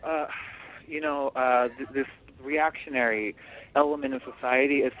 Well, this reactionary element of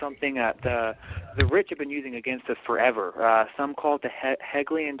society is something that the rich have been using against us forever. Some call it the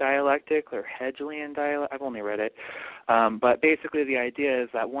Hegelian dialectic or Hegelian dialectic. I've only read it. But basically the idea is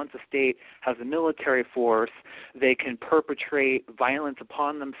that once a state has a military force, they can perpetrate violence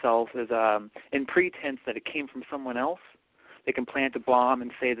upon themselves as in pretense that it came from someone else. They can plant a bomb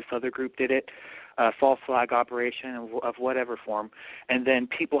and say this other group did it, false flag operation of whatever form, and then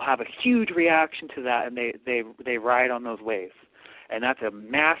people have a huge reaction to that, and they ride on those waves. And that's a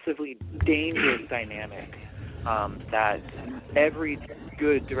massively dangerous dynamic that every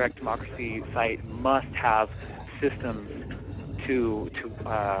good direct democracy site must have systems to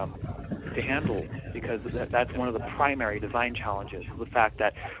handle, because that's one of the primary design challenges, the fact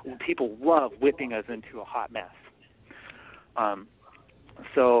that people love whipping us into a hot mess.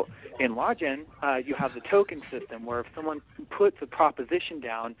 So in Login, you have the token system where if someone puts a proposition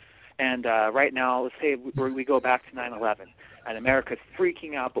down, and right now, let's say we go back to 9/11, and America's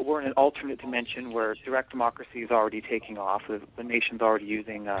freaking out, but we're in an alternate dimension where direct democracy is already taking off. The nation's already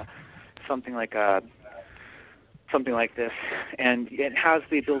using something like this, and it has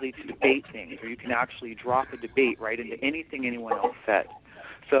the ability to debate things, or you can actually drop a debate right into anything anyone else said.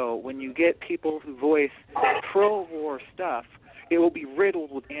 So when you get people who voice pro-war stuff, it will be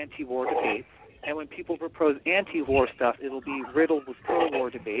riddled with anti-war debates. And when people propose anti-war stuff, it will be riddled with pro-war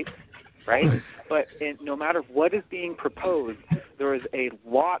debates, right? But no matter what is being proposed, there is a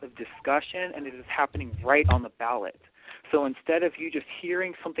lot of discussion, and it is happening right on the ballot. So instead of you just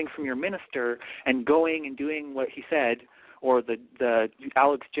hearing something from your minister and going and doing what he said, or the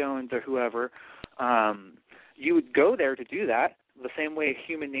Alex Jones or whoever, you would go there to do that, the same way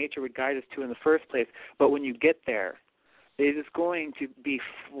human nature would guide us to in the first place. But when you get there, it is going to be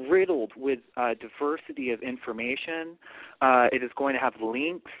riddled with diversity of information. It is going to have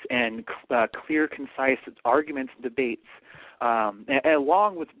links and clear, concise arguments and debates,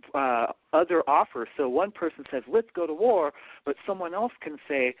 along with other offers. So one person says, let's go to war, but someone else can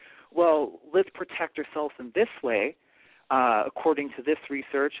say, well, let's protect ourselves in this way. According to this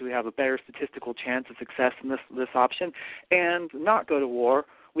research, we have a better statistical chance of success in this option, and not go to war.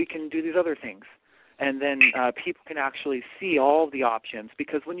 We can do these other things. And then people can actually see all the options,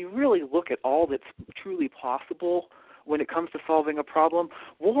 because when you really look at all that's truly possible when it comes to solving a problem,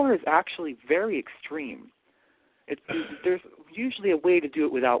 war is actually very extreme. There's usually a way to do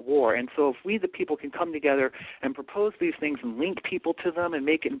it without war. And so if we, the people, can come together and propose these things and link people to them and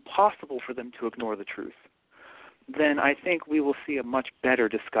make it impossible for them to ignore the truth, then I think we will see a much better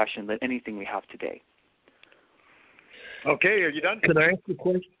discussion than anything we have today. Okay, are you done? Can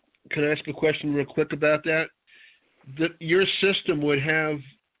I ask a question real quick about that? Your system would have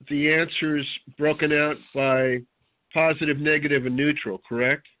the answers broken out by positive, negative, and neutral,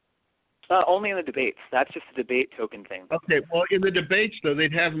 correct? Only in the debates. That's just a debate token thing. Okay, well, in the debates, though,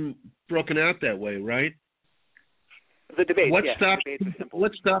 they'd have them broken out that way, right? The debates,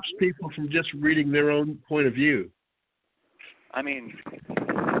 What stops people from just reading their own point of view? I mean,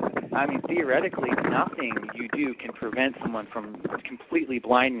 theoretically, nothing you do can prevent someone from completely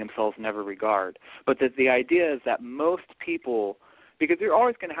blinding themselves in every regard. But the idea is that most people, because you're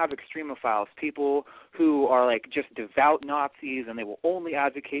always going to have extremophiles, people who are like just devout Nazis, and they will only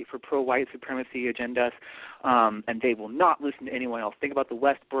advocate for pro-white supremacy agendas, and they will not listen to anyone else. Think about the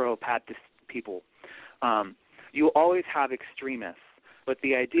Westboro Baptist people. You always have extremists. But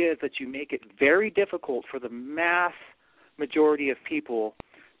the idea is that you make it very difficult for the mass majority of people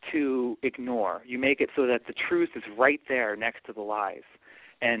to ignore. You make it so that the truth is right there next to the lies,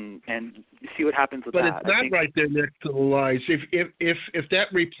 and you see what happens with that. But it's not right there next to the lies. If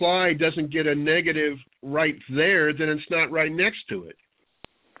that reply doesn't get a negative right there, then it's not right next to it.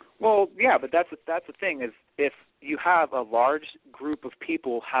 Well, yeah, but that's the thing is you have a large group of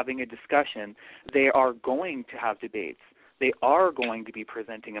people having a discussion, they are going to have debates. They are going to be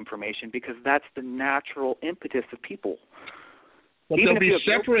presenting information because that's the natural impetus of people. But Even they'll if you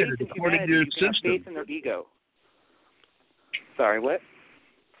be have separated no faith in according to humanity, your you can have system. faith in their ego. Sorry, what?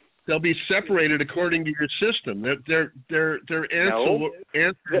 They'll be separated according to your system. Their answer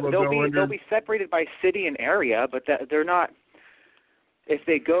will go under. They'll be separated by city and area, but they're not. If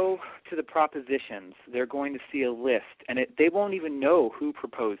they go to the propositions, they're going to see a list, and they won't even know who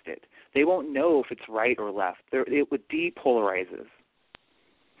proposed it. They won't know if it's right or left. It would depolarizes.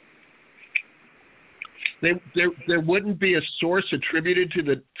 There wouldn't be a source attributed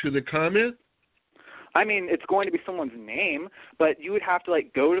to the comment? I mean, it's going to be someone's name, but you would have to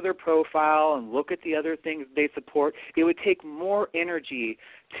go to their profile and look at the other things they support. It would take more energy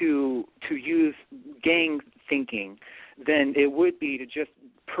to use gang thinking than it would be to just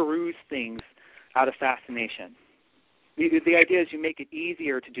peruse things out of fascination. The idea is you make it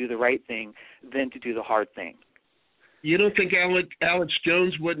easier to do the right thing than to do the hard thing. You don't think Alex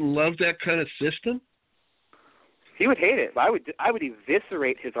Jones wouldn't love that kind of system? He would hate it. I would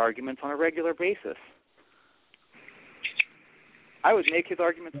eviscerate his arguments on a regular basis. I would make his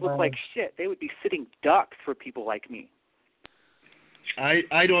arguments look like shit. They would be sitting ducks for people like me.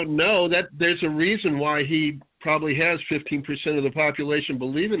 I don't know. That there's a reason why he probably has 15% of the population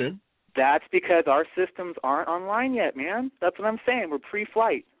believe in him. That's because our systems aren't online yet, man. That's what I'm saying. We're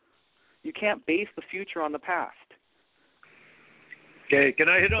pre-flight. You can't base the future on the past. Okay, can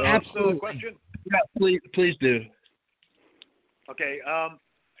I hit on Absolutely. the question? Yeah, please do. Okay,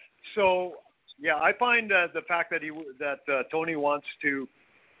 so yeah, I find the fact that Tony wants to,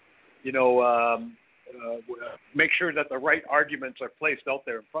 make sure that the right arguments are placed out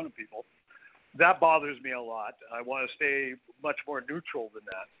there in front of people, that bothers me a lot. I want to stay much more neutral than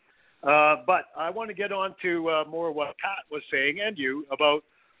that. But I want to get on to more what Pat was saying and you about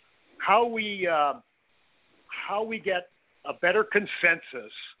how we get a better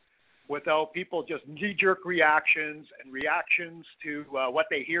consensus without people just knee-jerk reactions to what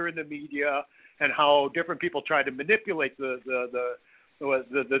they hear in the media and how different people try to manipulate the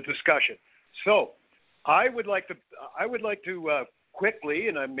discussion. So I would like to quickly,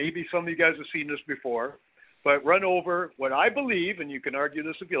 and maybe some of you guys have seen this before, but run over what I believe, and you can argue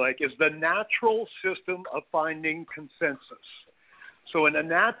this if you like, is the natural system of finding consensus. So in a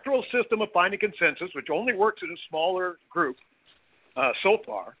natural system of finding consensus, which only works in a smaller group so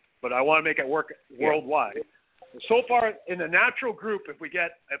far, but I want to make it work worldwide. So far, in a natural group,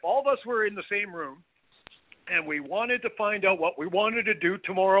 if all of us were in the same room and we wanted to find out what we wanted to do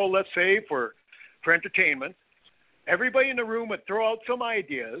tomorrow, let's say for entertainment, everybody in the room would throw out some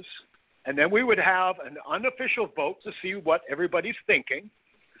ideas, and then we would have an unofficial vote to see what everybody's thinking.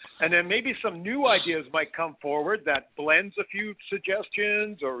 And then maybe some new ideas might come forward that blends a few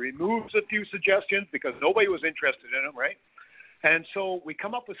suggestions or removes a few suggestions because nobody was interested in them, right? And so we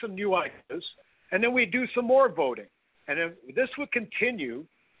come up with some new ideas, and then we do some more voting. And then this would continue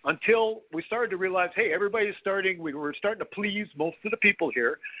until we started to realize, hey, we were starting to please most of the people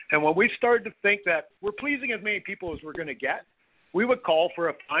here. And when we started to think that we're pleasing as many people as we're going to get, we would call for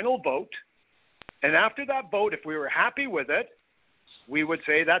a final vote. And after that vote, if we were happy with it, we would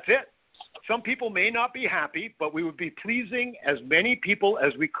say that's it. Some people may not be happy, but we would be pleasing as many people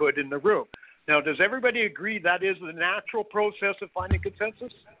as we could in the room. Now, does everybody agree that is the natural process of finding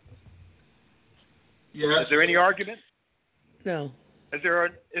consensus? Yes. Is there any argument? No. Is there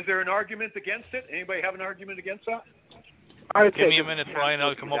an argument against it? Anybody have an argument against that? I would Give say me a minute, Brian.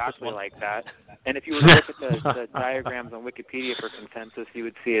 I'll come up with one. like that. And if you were to look at the diagrams on Wikipedia for consensus, you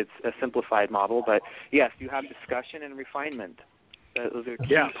would see it's a simplified model. But yes, you have discussion and refinement. Those are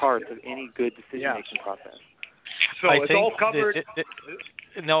key parts of any good decision-making process. So it's all covered.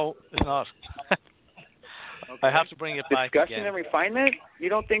 No, it's not. Okay. I have to bring it back Discussion again. and refinement? You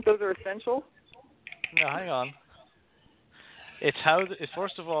don't think those are essential? No, hang on. It's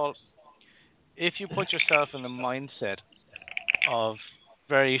first of all, if you put yourself in the mindset of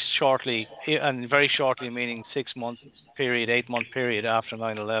very shortly meaning 6-month period, 8-month period after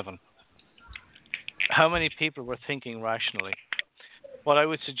 9/11, how many people were thinking rationally? What I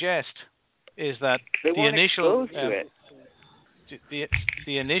would suggest is that the initial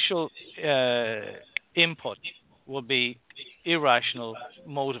the initial input will be irrational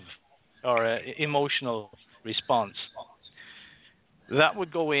motive or emotional response. That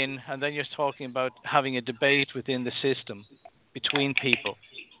would go in, and then you're talking about having a debate within the system between people.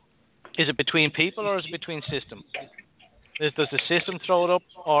 Is it between people or is it between systems? Does the system throw it up,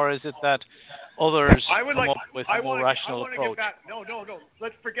 or is it that others come up with a more rational approach? No.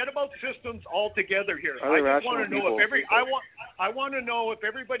 Let's forget about systems altogether here. Are I just rational want to know people? I want to know if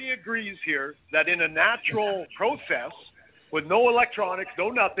everybody agrees here that in a natural process with no electronics, no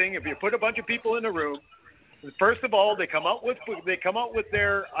nothing, if you put a bunch of people in a room, first of all they come out with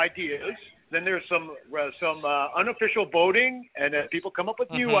their ideas. Then there's some unofficial voting, and then people come up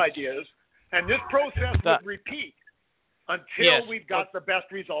with new ideas, and this process would repeat until we've got the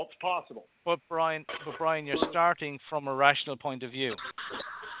best results possible. But Brian, you're starting from a rational point of view.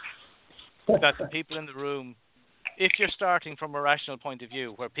 That the people in the room, if you're starting from a rational point of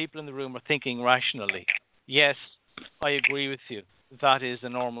view, where people in the room are thinking rationally, yes, I agree with you. That is the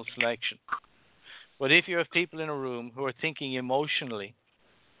normal selection. But if you have people in a room who are thinking emotionally,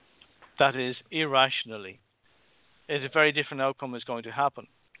 that is irrationally, a very different outcome is going to happen.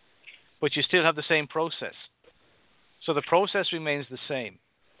 But you still have the same process. So the process remains the same,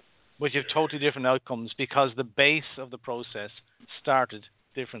 but you have totally different outcomes because the base of the process started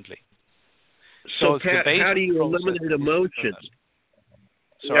differently. So Pat, how do you eliminate emotion?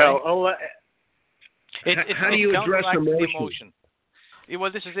 How do you address emotion?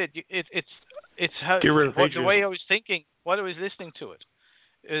 Well, this is it. It's how the way I was thinking, while I was listening to it,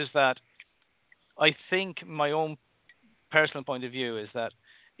 is that I think my own personal point of view is that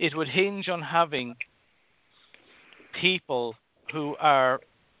it would hinge on having people who are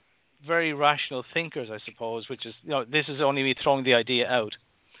very rational thinkers, I suppose, which is, this is only me throwing the idea out,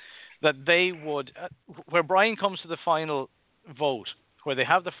 that they would, where Brian comes to the final vote, where they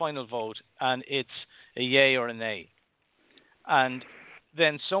have the final vote and it's a yay or a nay, and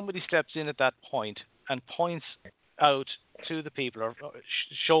then somebody steps in at that point and points out to the people or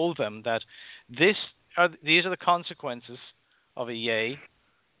show them that these are the consequences of a yay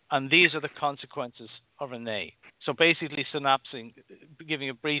and these are the consequences of a nay. So basically giving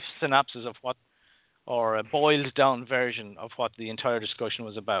a brief synopsis of what, or a boiled down version of what the entire discussion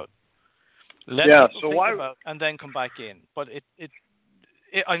was about. Let people think about and then come back in. But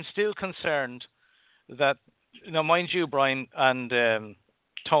I'm still concerned that, mind you, Brian and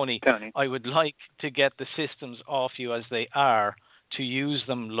Tony, I would like to get the systems off you as they are to use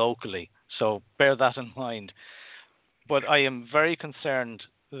them locally. So bear that in mind. But I am very concerned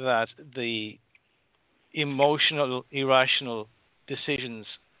that the emotional, irrational decisions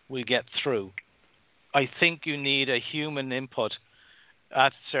will get through. I think you need a human input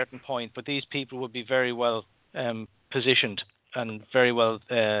at a certain point, but these people would be very well positioned and very well,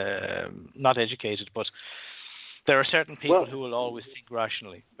 not educated, but there are certain people who will always think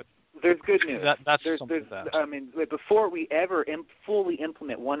rationally. But there's good news. I mean, before we ever fully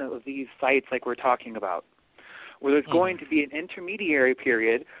implement one of these sites like we're talking about, where there's going to be an intermediary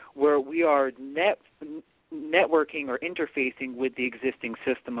period where we are networking or interfacing with the existing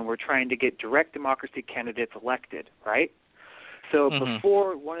system, and we're trying to get direct democracy candidates elected, right? So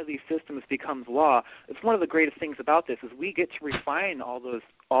before one of these systems becomes law, it's one of the greatest things about this is we get to refine all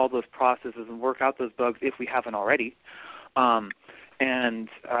those processes and work out those bugs if we haven't already.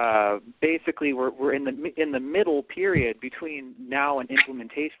 Basically, we're in the middle period between now and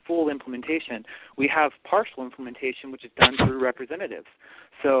full implementation. We have partial implementation, which is done through representatives.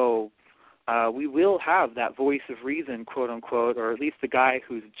 So we will have that voice of reason, quote unquote, or at least the guy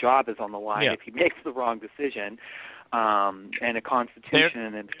whose job is on the line if he makes the wrong decision, and a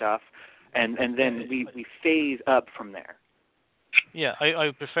constitution and stuff, and then we phase up from there. Yeah,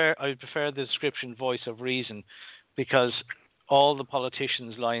 I prefer the description voice of reason, because all the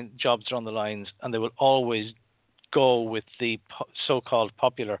politicians' jobs are on the lines, and they will always go with the so-called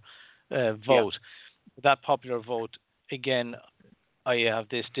popular vote. Yeah. That popular vote, again, I have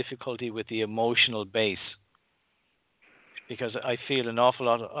this difficulty with the emotional base, because I feel an awful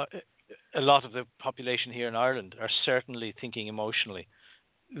lot a lot of the population here in Ireland are certainly thinking emotionally.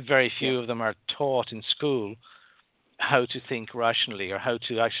 Very few of them are taught in school how to think rationally or how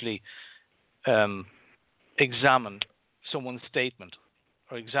to actually examine someone's statement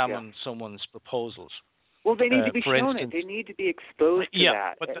or examine someone's proposals. Well, they need to be shown it. They need to be exposed to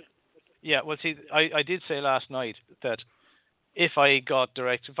that. Well, see, I did say last night that if I got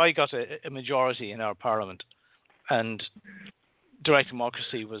a majority in our parliament and direct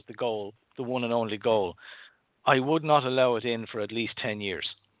democracy was the goal, the one and only goal, I would not allow it in for at least 10 years.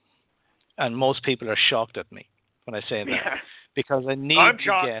 And most people are shocked at me when I say that, because I need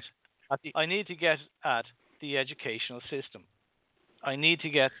to get at the educational system. I need to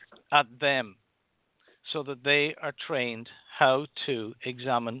get at them so that they are trained how to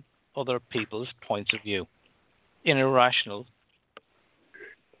examine other people's points of view in a rational,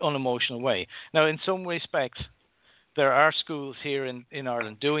 unemotional way. Now, in some respects, there are schools here in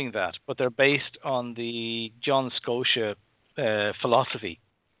Ireland doing that, but they're based on the John Scotia philosophy.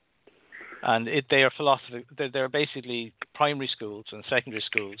 And they're basically primary schools and secondary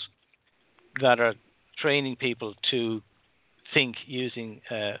schools that are training people to think using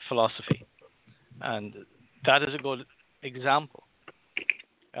philosophy. And that is a good example.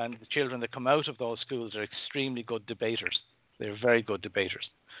 And the children that come out of those schools are extremely good debaters. They're very good debaters.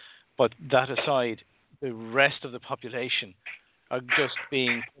 But that aside, the rest of the population are just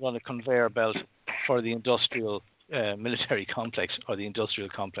being put on a conveyor belt for the industrial military complex or the industrial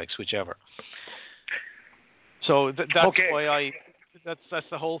complex, whichever. So that's why that's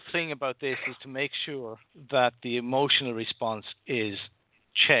the whole thing about this, is to make sure that the emotional response is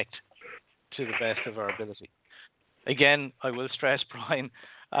checked to the best of our ability. Again, I will stress, Brian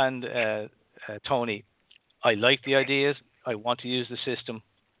and Tony, I like the ideas. I want to use the system,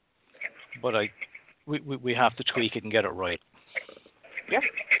 but we have to tweak it and get it right. Yeah,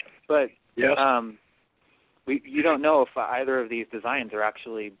 but Yes. You don't know if either of these designs are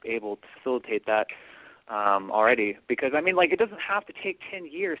actually able to facilitate that already. Because, I mean, like, it doesn't have to take 10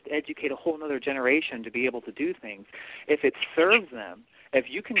 years to educate a whole other generation to be able to do things. If it serves them, if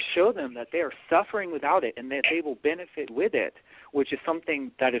you can show them that they are suffering without it and that they will benefit with it, which is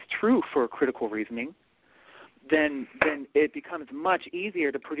something that is true for critical reasoning, then it becomes much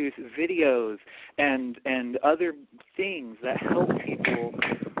easier to produce videos and other things that help people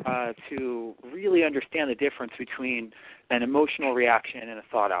to really understand the difference between an emotional reaction and a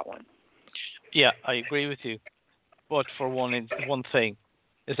thought-out one. Yeah, I agree with you. But for one thing,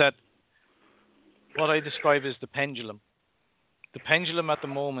 is that what I describe as the pendulum. The pendulum at the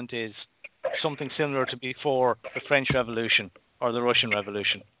moment is something similar to before the French Revolution or the Russian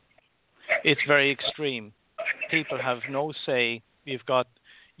Revolution. It's very extreme. People have no say. You've got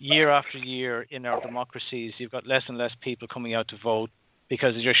year after year in our democracies, you've got less and less people coming out to vote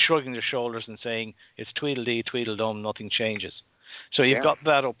because they're just shrugging their shoulders and saying it's Tweedledee, Tweedledum, nothing changes. So you've got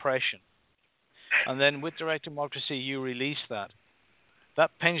that oppression. And then with direct democracy, you release that.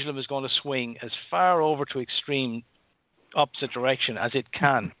 That pendulum is going to swing as far over to extreme opposite direction as it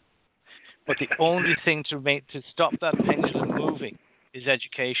can. But the only thing to stop that pendulum moving is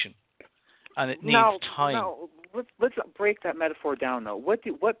education. And it needs time. Now, let's break that metaphor down, though.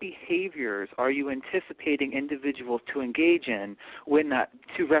 What behaviors are you anticipating individuals to engage in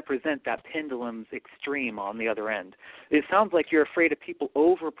to represent that pendulum's extreme on the other end? It sounds like you're afraid of people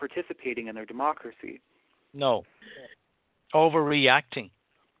over-participating in their democracy. No. Overreacting.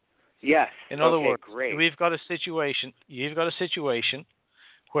 Yes. In other words, great. You've got a situation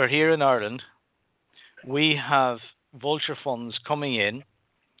where here in Ireland we have vulture funds coming in,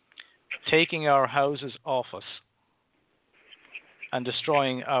 taking our houses off us and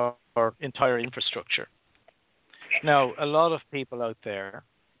destroying our entire infrastructure. Now, a lot of people out there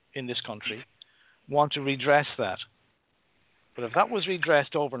in this country want to redress that. But if that was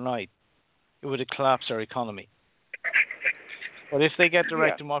redressed overnight, it would have collapsed our economy. But if they get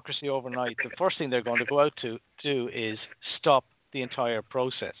direct democracy overnight, the first thing they're going to go out to do is stop the entire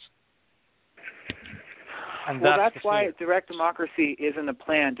process. And that's why direct democracy isn't a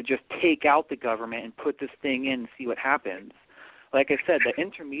plan to just take out the government and put this thing in and see what happens. Like I said, the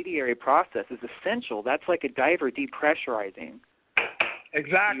intermediary process is essential. That's like a diver depressurizing.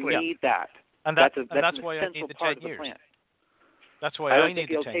 Exactly. You need that. And that's why I need the 10 years. Plan. That's why I need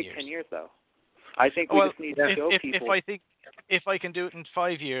the 10 years. don't think it'll take 10 years, though. I think we just need to show people. If I can do it in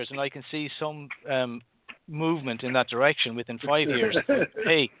 5 years and I can see some movement in that direction within 5 years,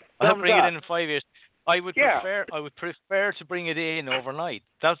 hey, I'll bring it in 5 years. I would prefer to bring it in overnight.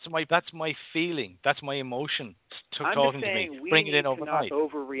 That's my feeling. That's my emotion talking to me. Bring it in overnight. I'm just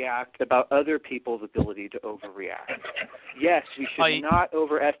saying we need to not overreact about other people's ability to overreact. Yes, we should not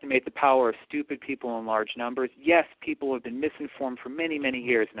overestimate the power of stupid people in large numbers. Yes, people have been misinformed for many, many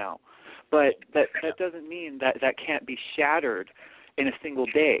years now. But that doesn't mean that can't be shattered in a single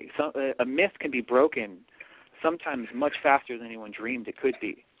day. So, a myth can be broken sometimes much faster than anyone dreamed it could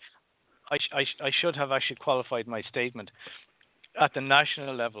be. I should have actually qualified my statement at the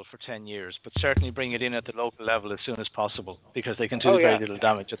national level for 10 years, but certainly bring it in at the local level as soon as possible because they can do very little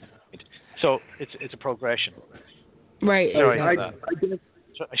damage at the point. So it's a progression. Right. Sorry about that.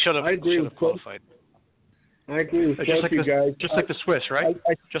 I should have qualified. I agree with both you guys. Just like the Swiss, right?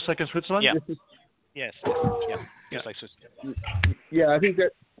 Just like in Switzerland? Yeah. Yes. Yeah. Just like Switzerland. Yeah, I think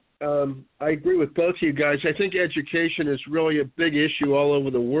that I agree with both of you guys. I think education is really a big issue all over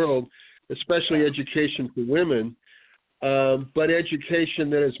the world, especially education for women. But education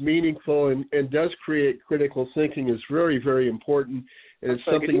that is meaningful and does create critical thinking is very, very important, and it's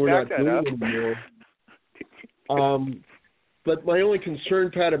something we're not doing anymore. But my only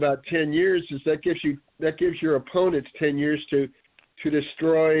concern, Pat, about 10 years is that gives your opponents 10 years to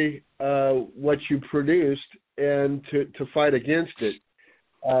destroy what you produced and to fight against it.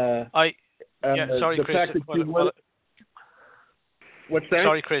 Sorry, Chris. What's that?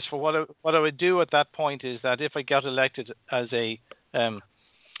 Sorry, Chris. For what I would do at that point is that if I got elected as a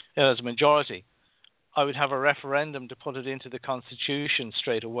majority, I would have a referendum to put it into the Constitution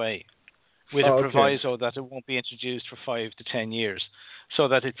straight away, with a proviso that it won't be introduced for 5 to 10 years, so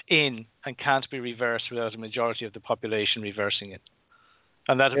that it's in and can't be reversed without a majority of the population reversing it,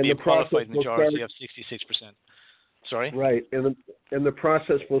 and that would be a qualified majority of 66%. Sorry. Right, and the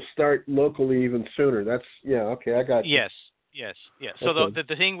process will start locally even sooner. That's I got you. Yes. So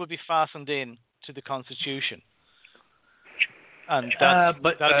the thing would be fastened in to the Constitution, and that'll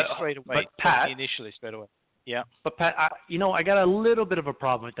be straight away. But Pat, initially straight away. Yeah. But Pat, I got a little bit of a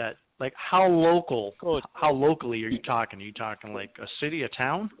problem with that. Like, how locally are you talking? Are you talking like a city, a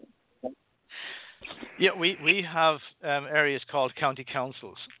town? Yeah, we have areas called county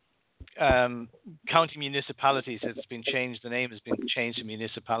councils. County municipalities, it's been changed. The name has been changed to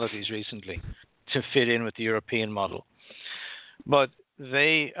municipalities recently to fit in with the European model. But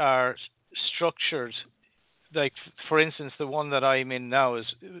they are structured, like, for instance, the one that I'm in now is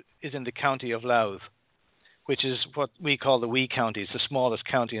in the county of Louth, which is what we call the wee county. It's the smallest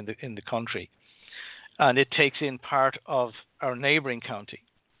county in the country. And it takes in part of our neighbouring county,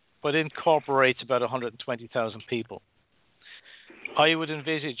 but incorporates about 120,000 people. I would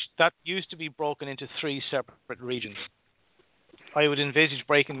envisage, that used to be broken into 3 separate regions. I would envisage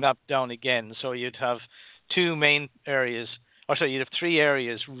breaking that down again. So you'd have 2 main areas, you'd have 3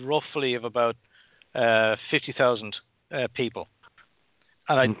 areas roughly of about 50,000 people.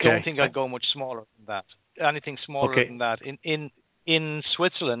 And I don't think I'd go much smaller than that. Anything smaller than that. In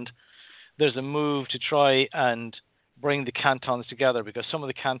Switzerland, there's a move to try and bring the cantons together, because some of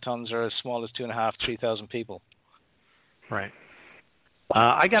the cantons are as small as 2,500, 3,000 people. Right.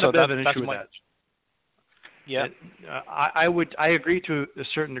 I got a bit of an issue with that. Yeah. I agree to a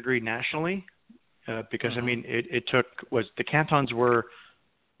certain degree nationally, because it took the cantons was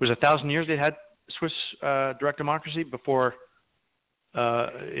 1,000 years they had Swiss direct democracy before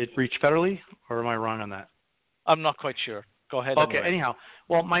it reached federally, or am I wrong on that? I'm not quite sure. Go ahead. Okay. Anyway. Anyhow,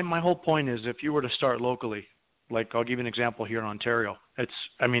 well, my whole point is, if you were to start locally, like, I'll give you an example here in Ontario.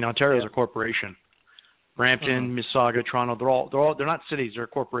 Ontario is a corporation. Brampton, Mississauga, Toronto, they're not cities, they're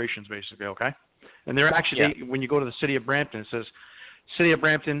corporations basically, okay? And they're actually, when you go to the city of Brampton, it says City of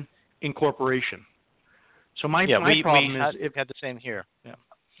Brampton Incorporation. So my problem is, we had the same here. Yeah.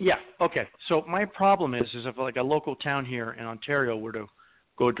 Yeah, okay. So my problem is if like a local town here in Ontario were to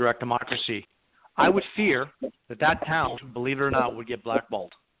go direct democracy, I would fear that town, believe it or not, would get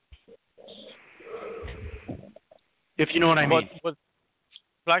blackballed. If you know what I mean. But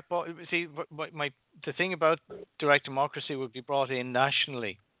blackball. See, the thing about direct democracy would be brought in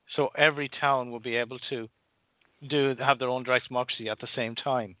nationally, so every town will be able to have their own direct democracy at the same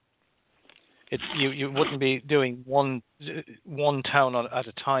time. You wouldn't be doing one town at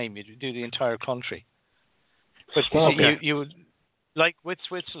a time. You'd do the entire country. But you would, like with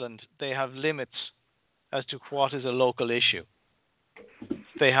Switzerland, they have limits as to what is a local issue.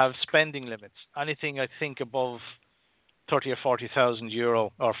 They have spending limits. Anything I think above 30 or 40,000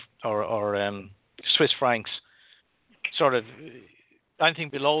 euro or Swiss francs, sort of anything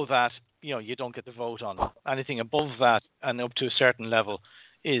below that, you don't get the vote on. Anything above that and up to a certain level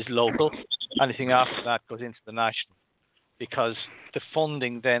is local. Anything after that goes into the national, because the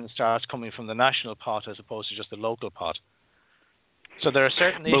funding then starts coming from the national pot as opposed to just the local pot. So there are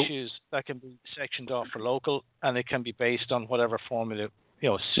certain issues that can be sectioned off for local, and it can be based on whatever formula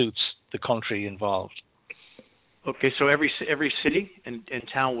suits the country involved. Okay, so every city and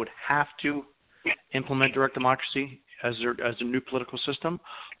town would have to implement direct democracy as a new political system,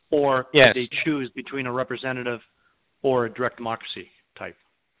 or yes, they choose between a representative or a direct democracy type?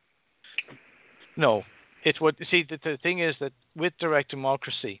 No, it would. See, the thing is that with direct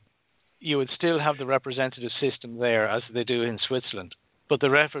democracy, you would still have the representative system there as they do in Switzerland, but the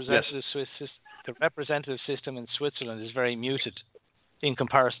representative system in Switzerland is very muted in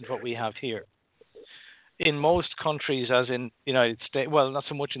comparison to what we have here. In most countries, as in the United States, well, not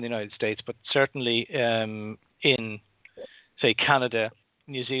so much in the United States, but certainly in, say, Canada,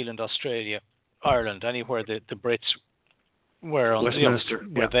 New Zealand, Australia, Ireland, anywhere the Brits were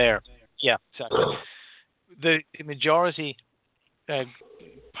there. Yeah, exactly. The majority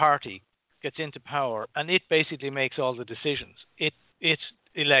party gets into power, and it basically makes all the decisions. It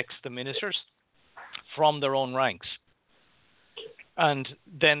elects the ministers from their own ranks. and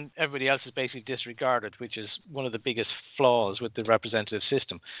then everybody else is basically disregarded, which is one of the biggest flaws with the representative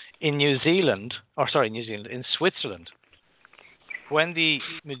system. In in Switzerland, when the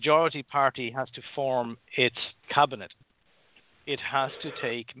majority party has to form its cabinet, it has to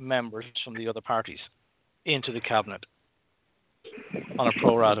take members from the other parties into the cabinet on a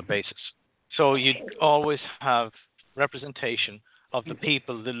pro rata basis. So you always have representation of the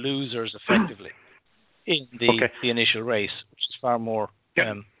people, the losers, effectively, in the initial race, which is far more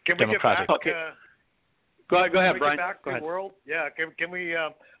can democratic. We get back, Go ahead, Brian. Back to the world? Yeah. Can we?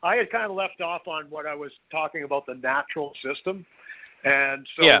 I had kind of left off on what I was talking about, the natural system, and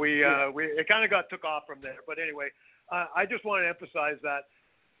so it kind of took off from there. But anyway, I just want to emphasize that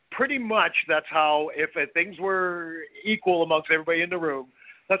pretty much that's how, if things were equal amongst everybody in the room,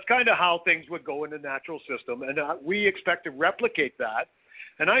 that's kind of how things would go in the natural system, and we expect to replicate that.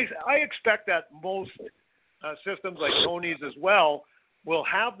 And I expect that most systems like Tony's as well will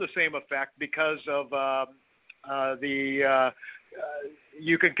have the same effect because of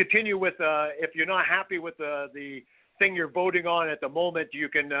you can continue with if you're not happy with the thing you're voting on at the moment, you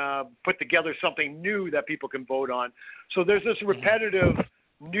can put together something new that people can vote on. So there's this repetitive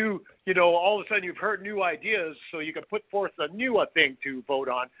new, all of a sudden you've heard new ideas, so you can put forth a new thing to vote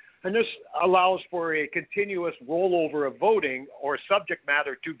on. And this allows for a continuous rollover of voting or subject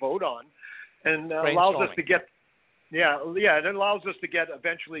matter to vote on, and allows us to get, it allows us to get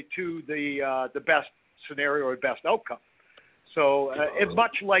eventually to the best scenario or best outcome. So it's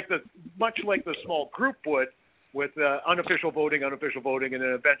much like the small group would with unofficial voting, and then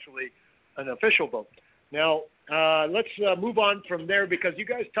eventually an official vote. Now let's move on from there, because you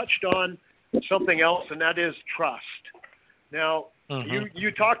guys touched on something else, and that is trust. Now,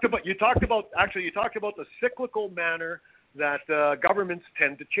 you talked about the cyclical manner that governments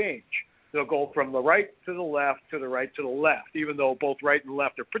tend to change. They'll go from the right to the left to the right to the left, even though both right and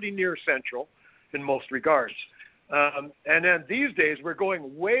left are pretty near central in most regards. And then these days we're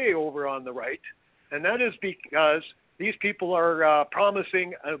going way over on the right, and that is because these people are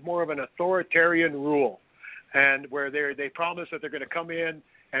promising more of an authoritarian rule, and where they promise that they're going to come in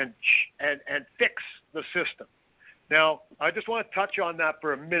and fix the system. Now, I just want to touch on that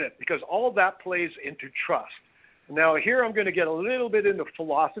for a minute, because all that plays into trust. Now, here I'm going to get a little bit into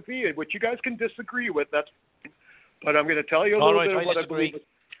philosophy, which you guys can disagree with. But I'm going to tell you a little bit of what I believe.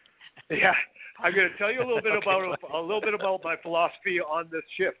 Yeah, I'm going to tell you a little bit about my philosophy on this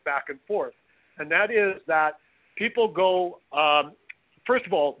shift back and forth, and that is that people go. First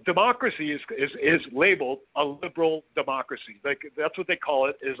of all, democracy is labeled a liberal democracy. That's what they call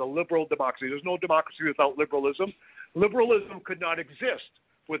it, is a liberal democracy. There's no democracy without liberalism. Liberalism could not exist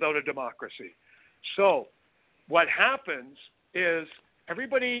without a democracy. So what happens is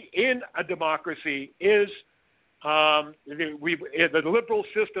everybody in a democracy is the liberal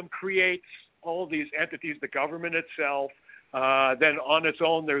system creates all these entities, the government itself. Then on its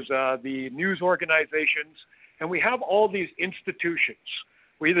own, there's the news organizations. And we have all these institutions,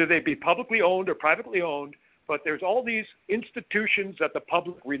 whether they be publicly owned or privately owned, but there's all these institutions that the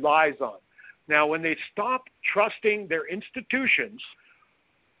public relies on. Now, when they stop trusting their institutions,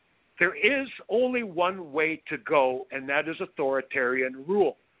 there is only one way to go, and that is authoritarian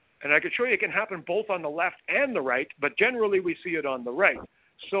rule. And I can show you it can happen both on the left and the right, but generally we see it on the right.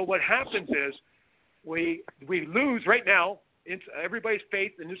 So what happens is we lose right now. Everybody's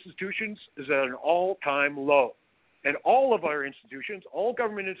faith in institutions is at an all-time low. And all of our institutions, all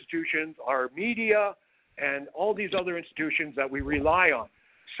government institutions, our media, and all these other institutions that we rely on.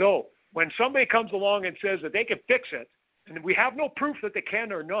 So when somebody comes along and says that they can fix it, and we have no proof that they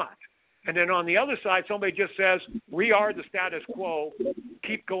can or not, and then on the other side somebody just says, we are the status quo,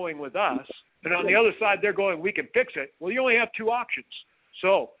 keep going with us, and on the other side they're going, we can fix it, well, you only have two options.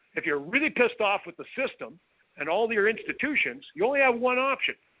 So if you're really pissed off with the system and all your institutions, you only have one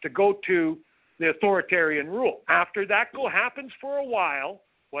option, to go to the authoritarian rule. After that happens for a while,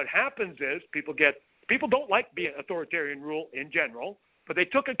 what happens is people don't like being authoritarian rule in general, but they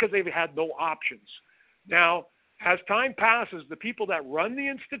took it because they had no options. Now, as time passes, the people that run the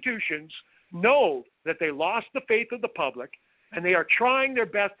institutions know that they lost the faith of the public, and they are trying their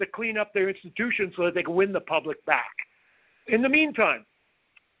best to clean up their institutions so that they can win the public back. In the meantime,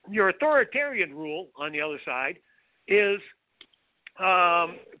 your authoritarian rule, on the other side, is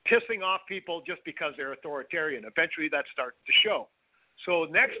pissing off people just because they're authoritarian. Eventually that starts to show. So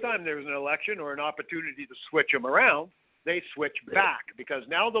next time there's an election or an opportunity to switch them around, they switch back, because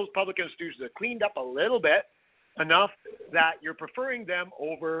now those public institutions are cleaned up a little bit, enough that you're preferring them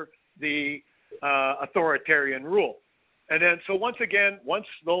over the authoritarian rule. And then, so once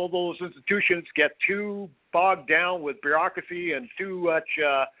all those institutions get too bogged down with bureaucracy and too much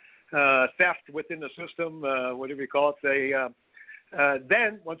theft within the system, whatever you call it,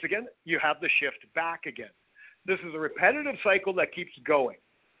 then once again, you have the shift back again. This is a repetitive cycle that keeps going.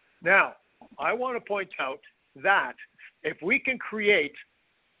 Now, I want to point out that if we can create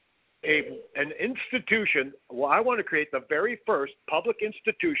an institution, I want to create the very first public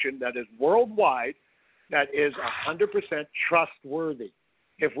institution that is worldwide, that is 100% trustworthy.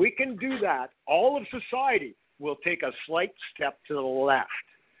 If we can do that, all of society will take a slight step to the left.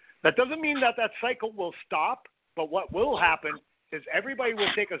 That doesn't mean that cycle will stop, but what will happen is everybody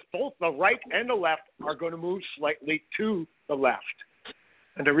will take us, both the right and the left are going to move slightly to the left.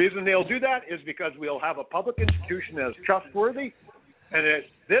 And the reason they'll do that is because we'll have a public institution that is trustworthy, and at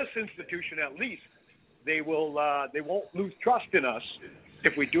this institution at least, they won't lose trust in us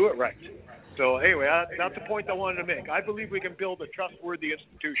if we do it right. So anyway, that's the point I wanted to make. I believe we can build a trustworthy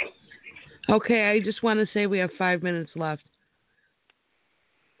institution. Okay, I just want to say we have 5 minutes left.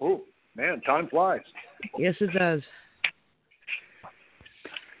 Oh, man, time flies. Yes, it does.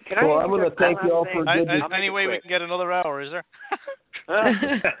 I'm going to thank you all for a good discussion. Any way we can get another hour, is there?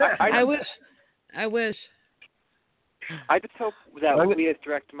 I wish. I just hope that we as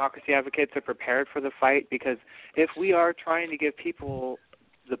direct democracy advocates are prepared for the fight, because if we are trying to give people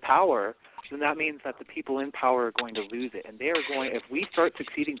the power, then that means that the people in power are going to lose it. And they are going, if we start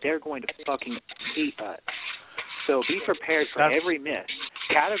succeeding, they're going to fucking hate us. So be prepared for every myth.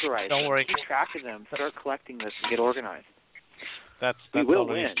 Categorize them. Keep track of them. Start collecting this and get organized. That's we will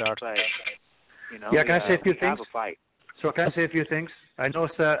win, start. But, can I say a few things? Have a fight. So can I say a few things? I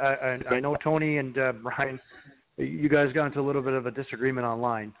noticed that I know Tony and Brian, you guys got into a little bit of a disagreement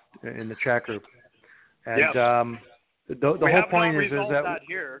online in the chat group. And the whole point is that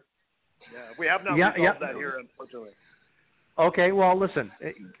here. Yeah, we have not resolved that here, unfortunately. Okay, well, listen,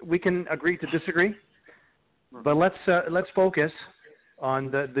 we can agree to disagree, but let's focus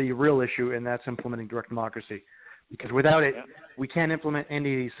on the real issue, and that's implementing direct democracy. Because without it, we can't implement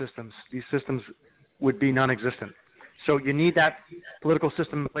any of these systems. These systems would be non-existent. So you need that political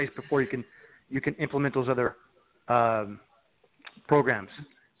system in place before you can implement those other programs.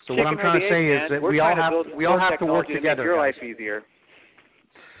 So what I'm trying to say is that we all have to work together. Make your life easier.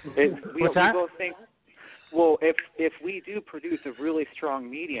 What's that? We both think, well, if we do produce a really strong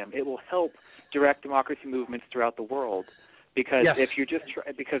medium, it will help direct democracy movements throughout the world. Because if you're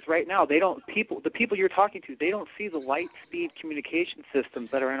because right now the people you're talking to, they don't see the light speed communication systems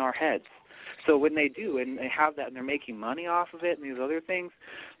that are in our heads. So when they do, and they have that, and they're making money off of it, and these other things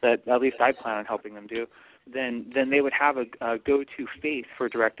that at least I plan on helping them do, then they would have a go-to face for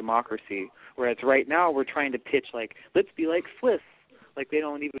direct democracy. Whereas right now we're trying to pitch like, let's be like Swiss, like they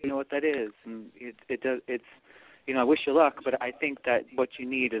don't even know what that is, and it's I wish you luck, but I think that what you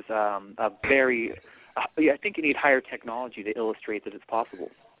need is I think you need higher technology to illustrate that it's possible.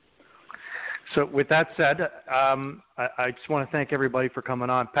 So with that said, I just want to thank everybody for coming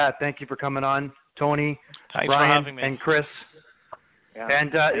on. Pat, thank you for coming on. Tony, thanks Brian, for having me. And Chris. Yeah.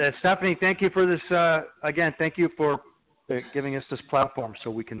 And Stephanie, thank you for this. Again, thank you for giving us this platform so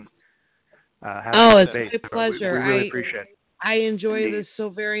we can have this debate. It's a pleasure. We really appreciate it. I enjoy this so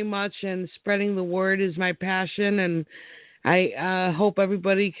very much, and spreading the word is my passion, and I hope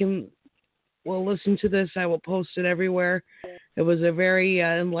everybody will listen to this. I will post it everywhere. It was a very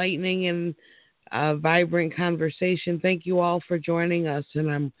enlightening and vibrant conversation. Thank you all for joining us, and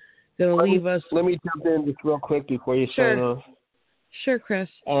I'm going to leave us. Let me jump in just real quick before you sign off. Sure, Chris.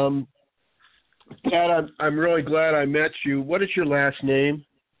 Pat, I'm really glad I met you. What is your last name?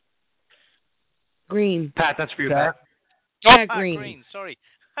 Greene. Pat, that's for you, Pat. Pat Greene. Sorry.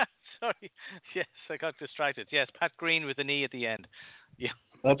 Sorry. Yes, I got distracted. Yes, Pat Greene with an E at the end. Yeah.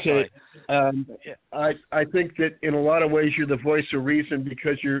 Okay. I think that in a lot of ways you're the voice of reason,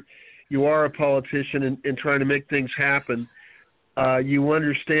 because you are a politician and trying to make things happen. You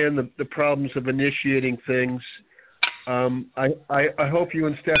understand the problems of initiating things. I hope you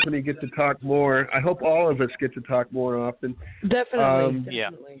and Stephanie get to talk more. I hope all of us get to talk more often. Definitely.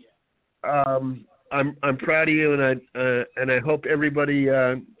 I'm proud of you, and I hope everybody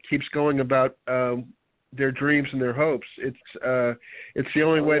keeps going about their dreams and their hopes. It's the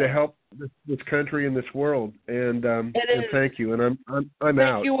only way to help this country and this world. And thank you. And I'm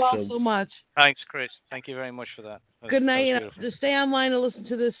out. Thank you all so much. Thanks, Chris. Thank you very much for that. Good night. Just stay online and listen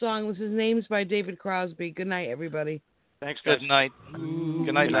to this song. This is Names by David Crosby. Good night, everybody. Thanks, Chris. Good night.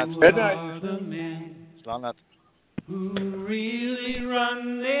 Good night, lads. Good night. It's long, lads. Who really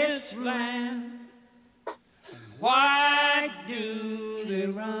run this land? Why do they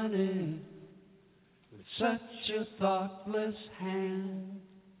run it with such a thoughtless hand.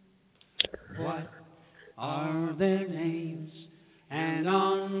 What are their names, and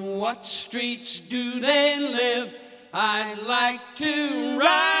on what streets do they live? I'd like to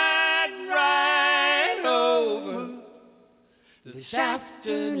ride over this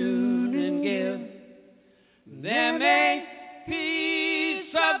afternoon and give them a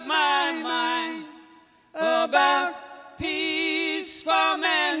piece of my mind about peace for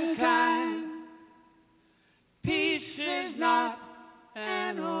mankind. Peace is not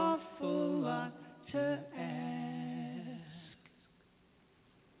an awful lot to ask.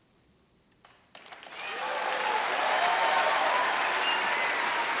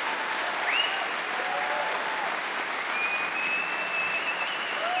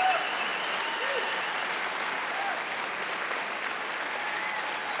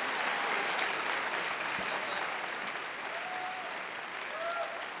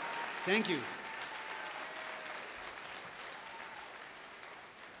 Thank you.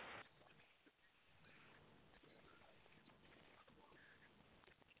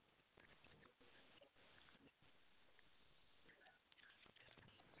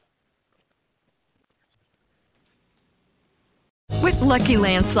 With Lucky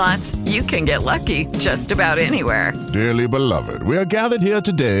Land Slots, you can get lucky just about anywhere. Dearly beloved, we are gathered here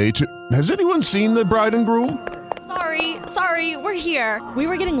today to... Has anyone seen the bride and groom? Sorry, we're here. We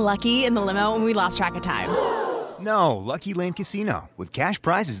were getting lucky in the limo and we lost track of time. No, Lucky Land Casino, with cash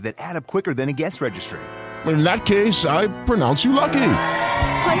prizes that add up quicker than a guest registry. In that case, I pronounce you lucky.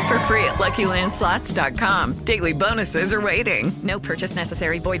 Play for free at LuckyLandSlots.com. Daily bonuses are waiting. No purchase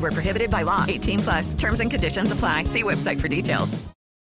necessary. Void where prohibited by law. 18+. Terms and conditions apply. See website for details.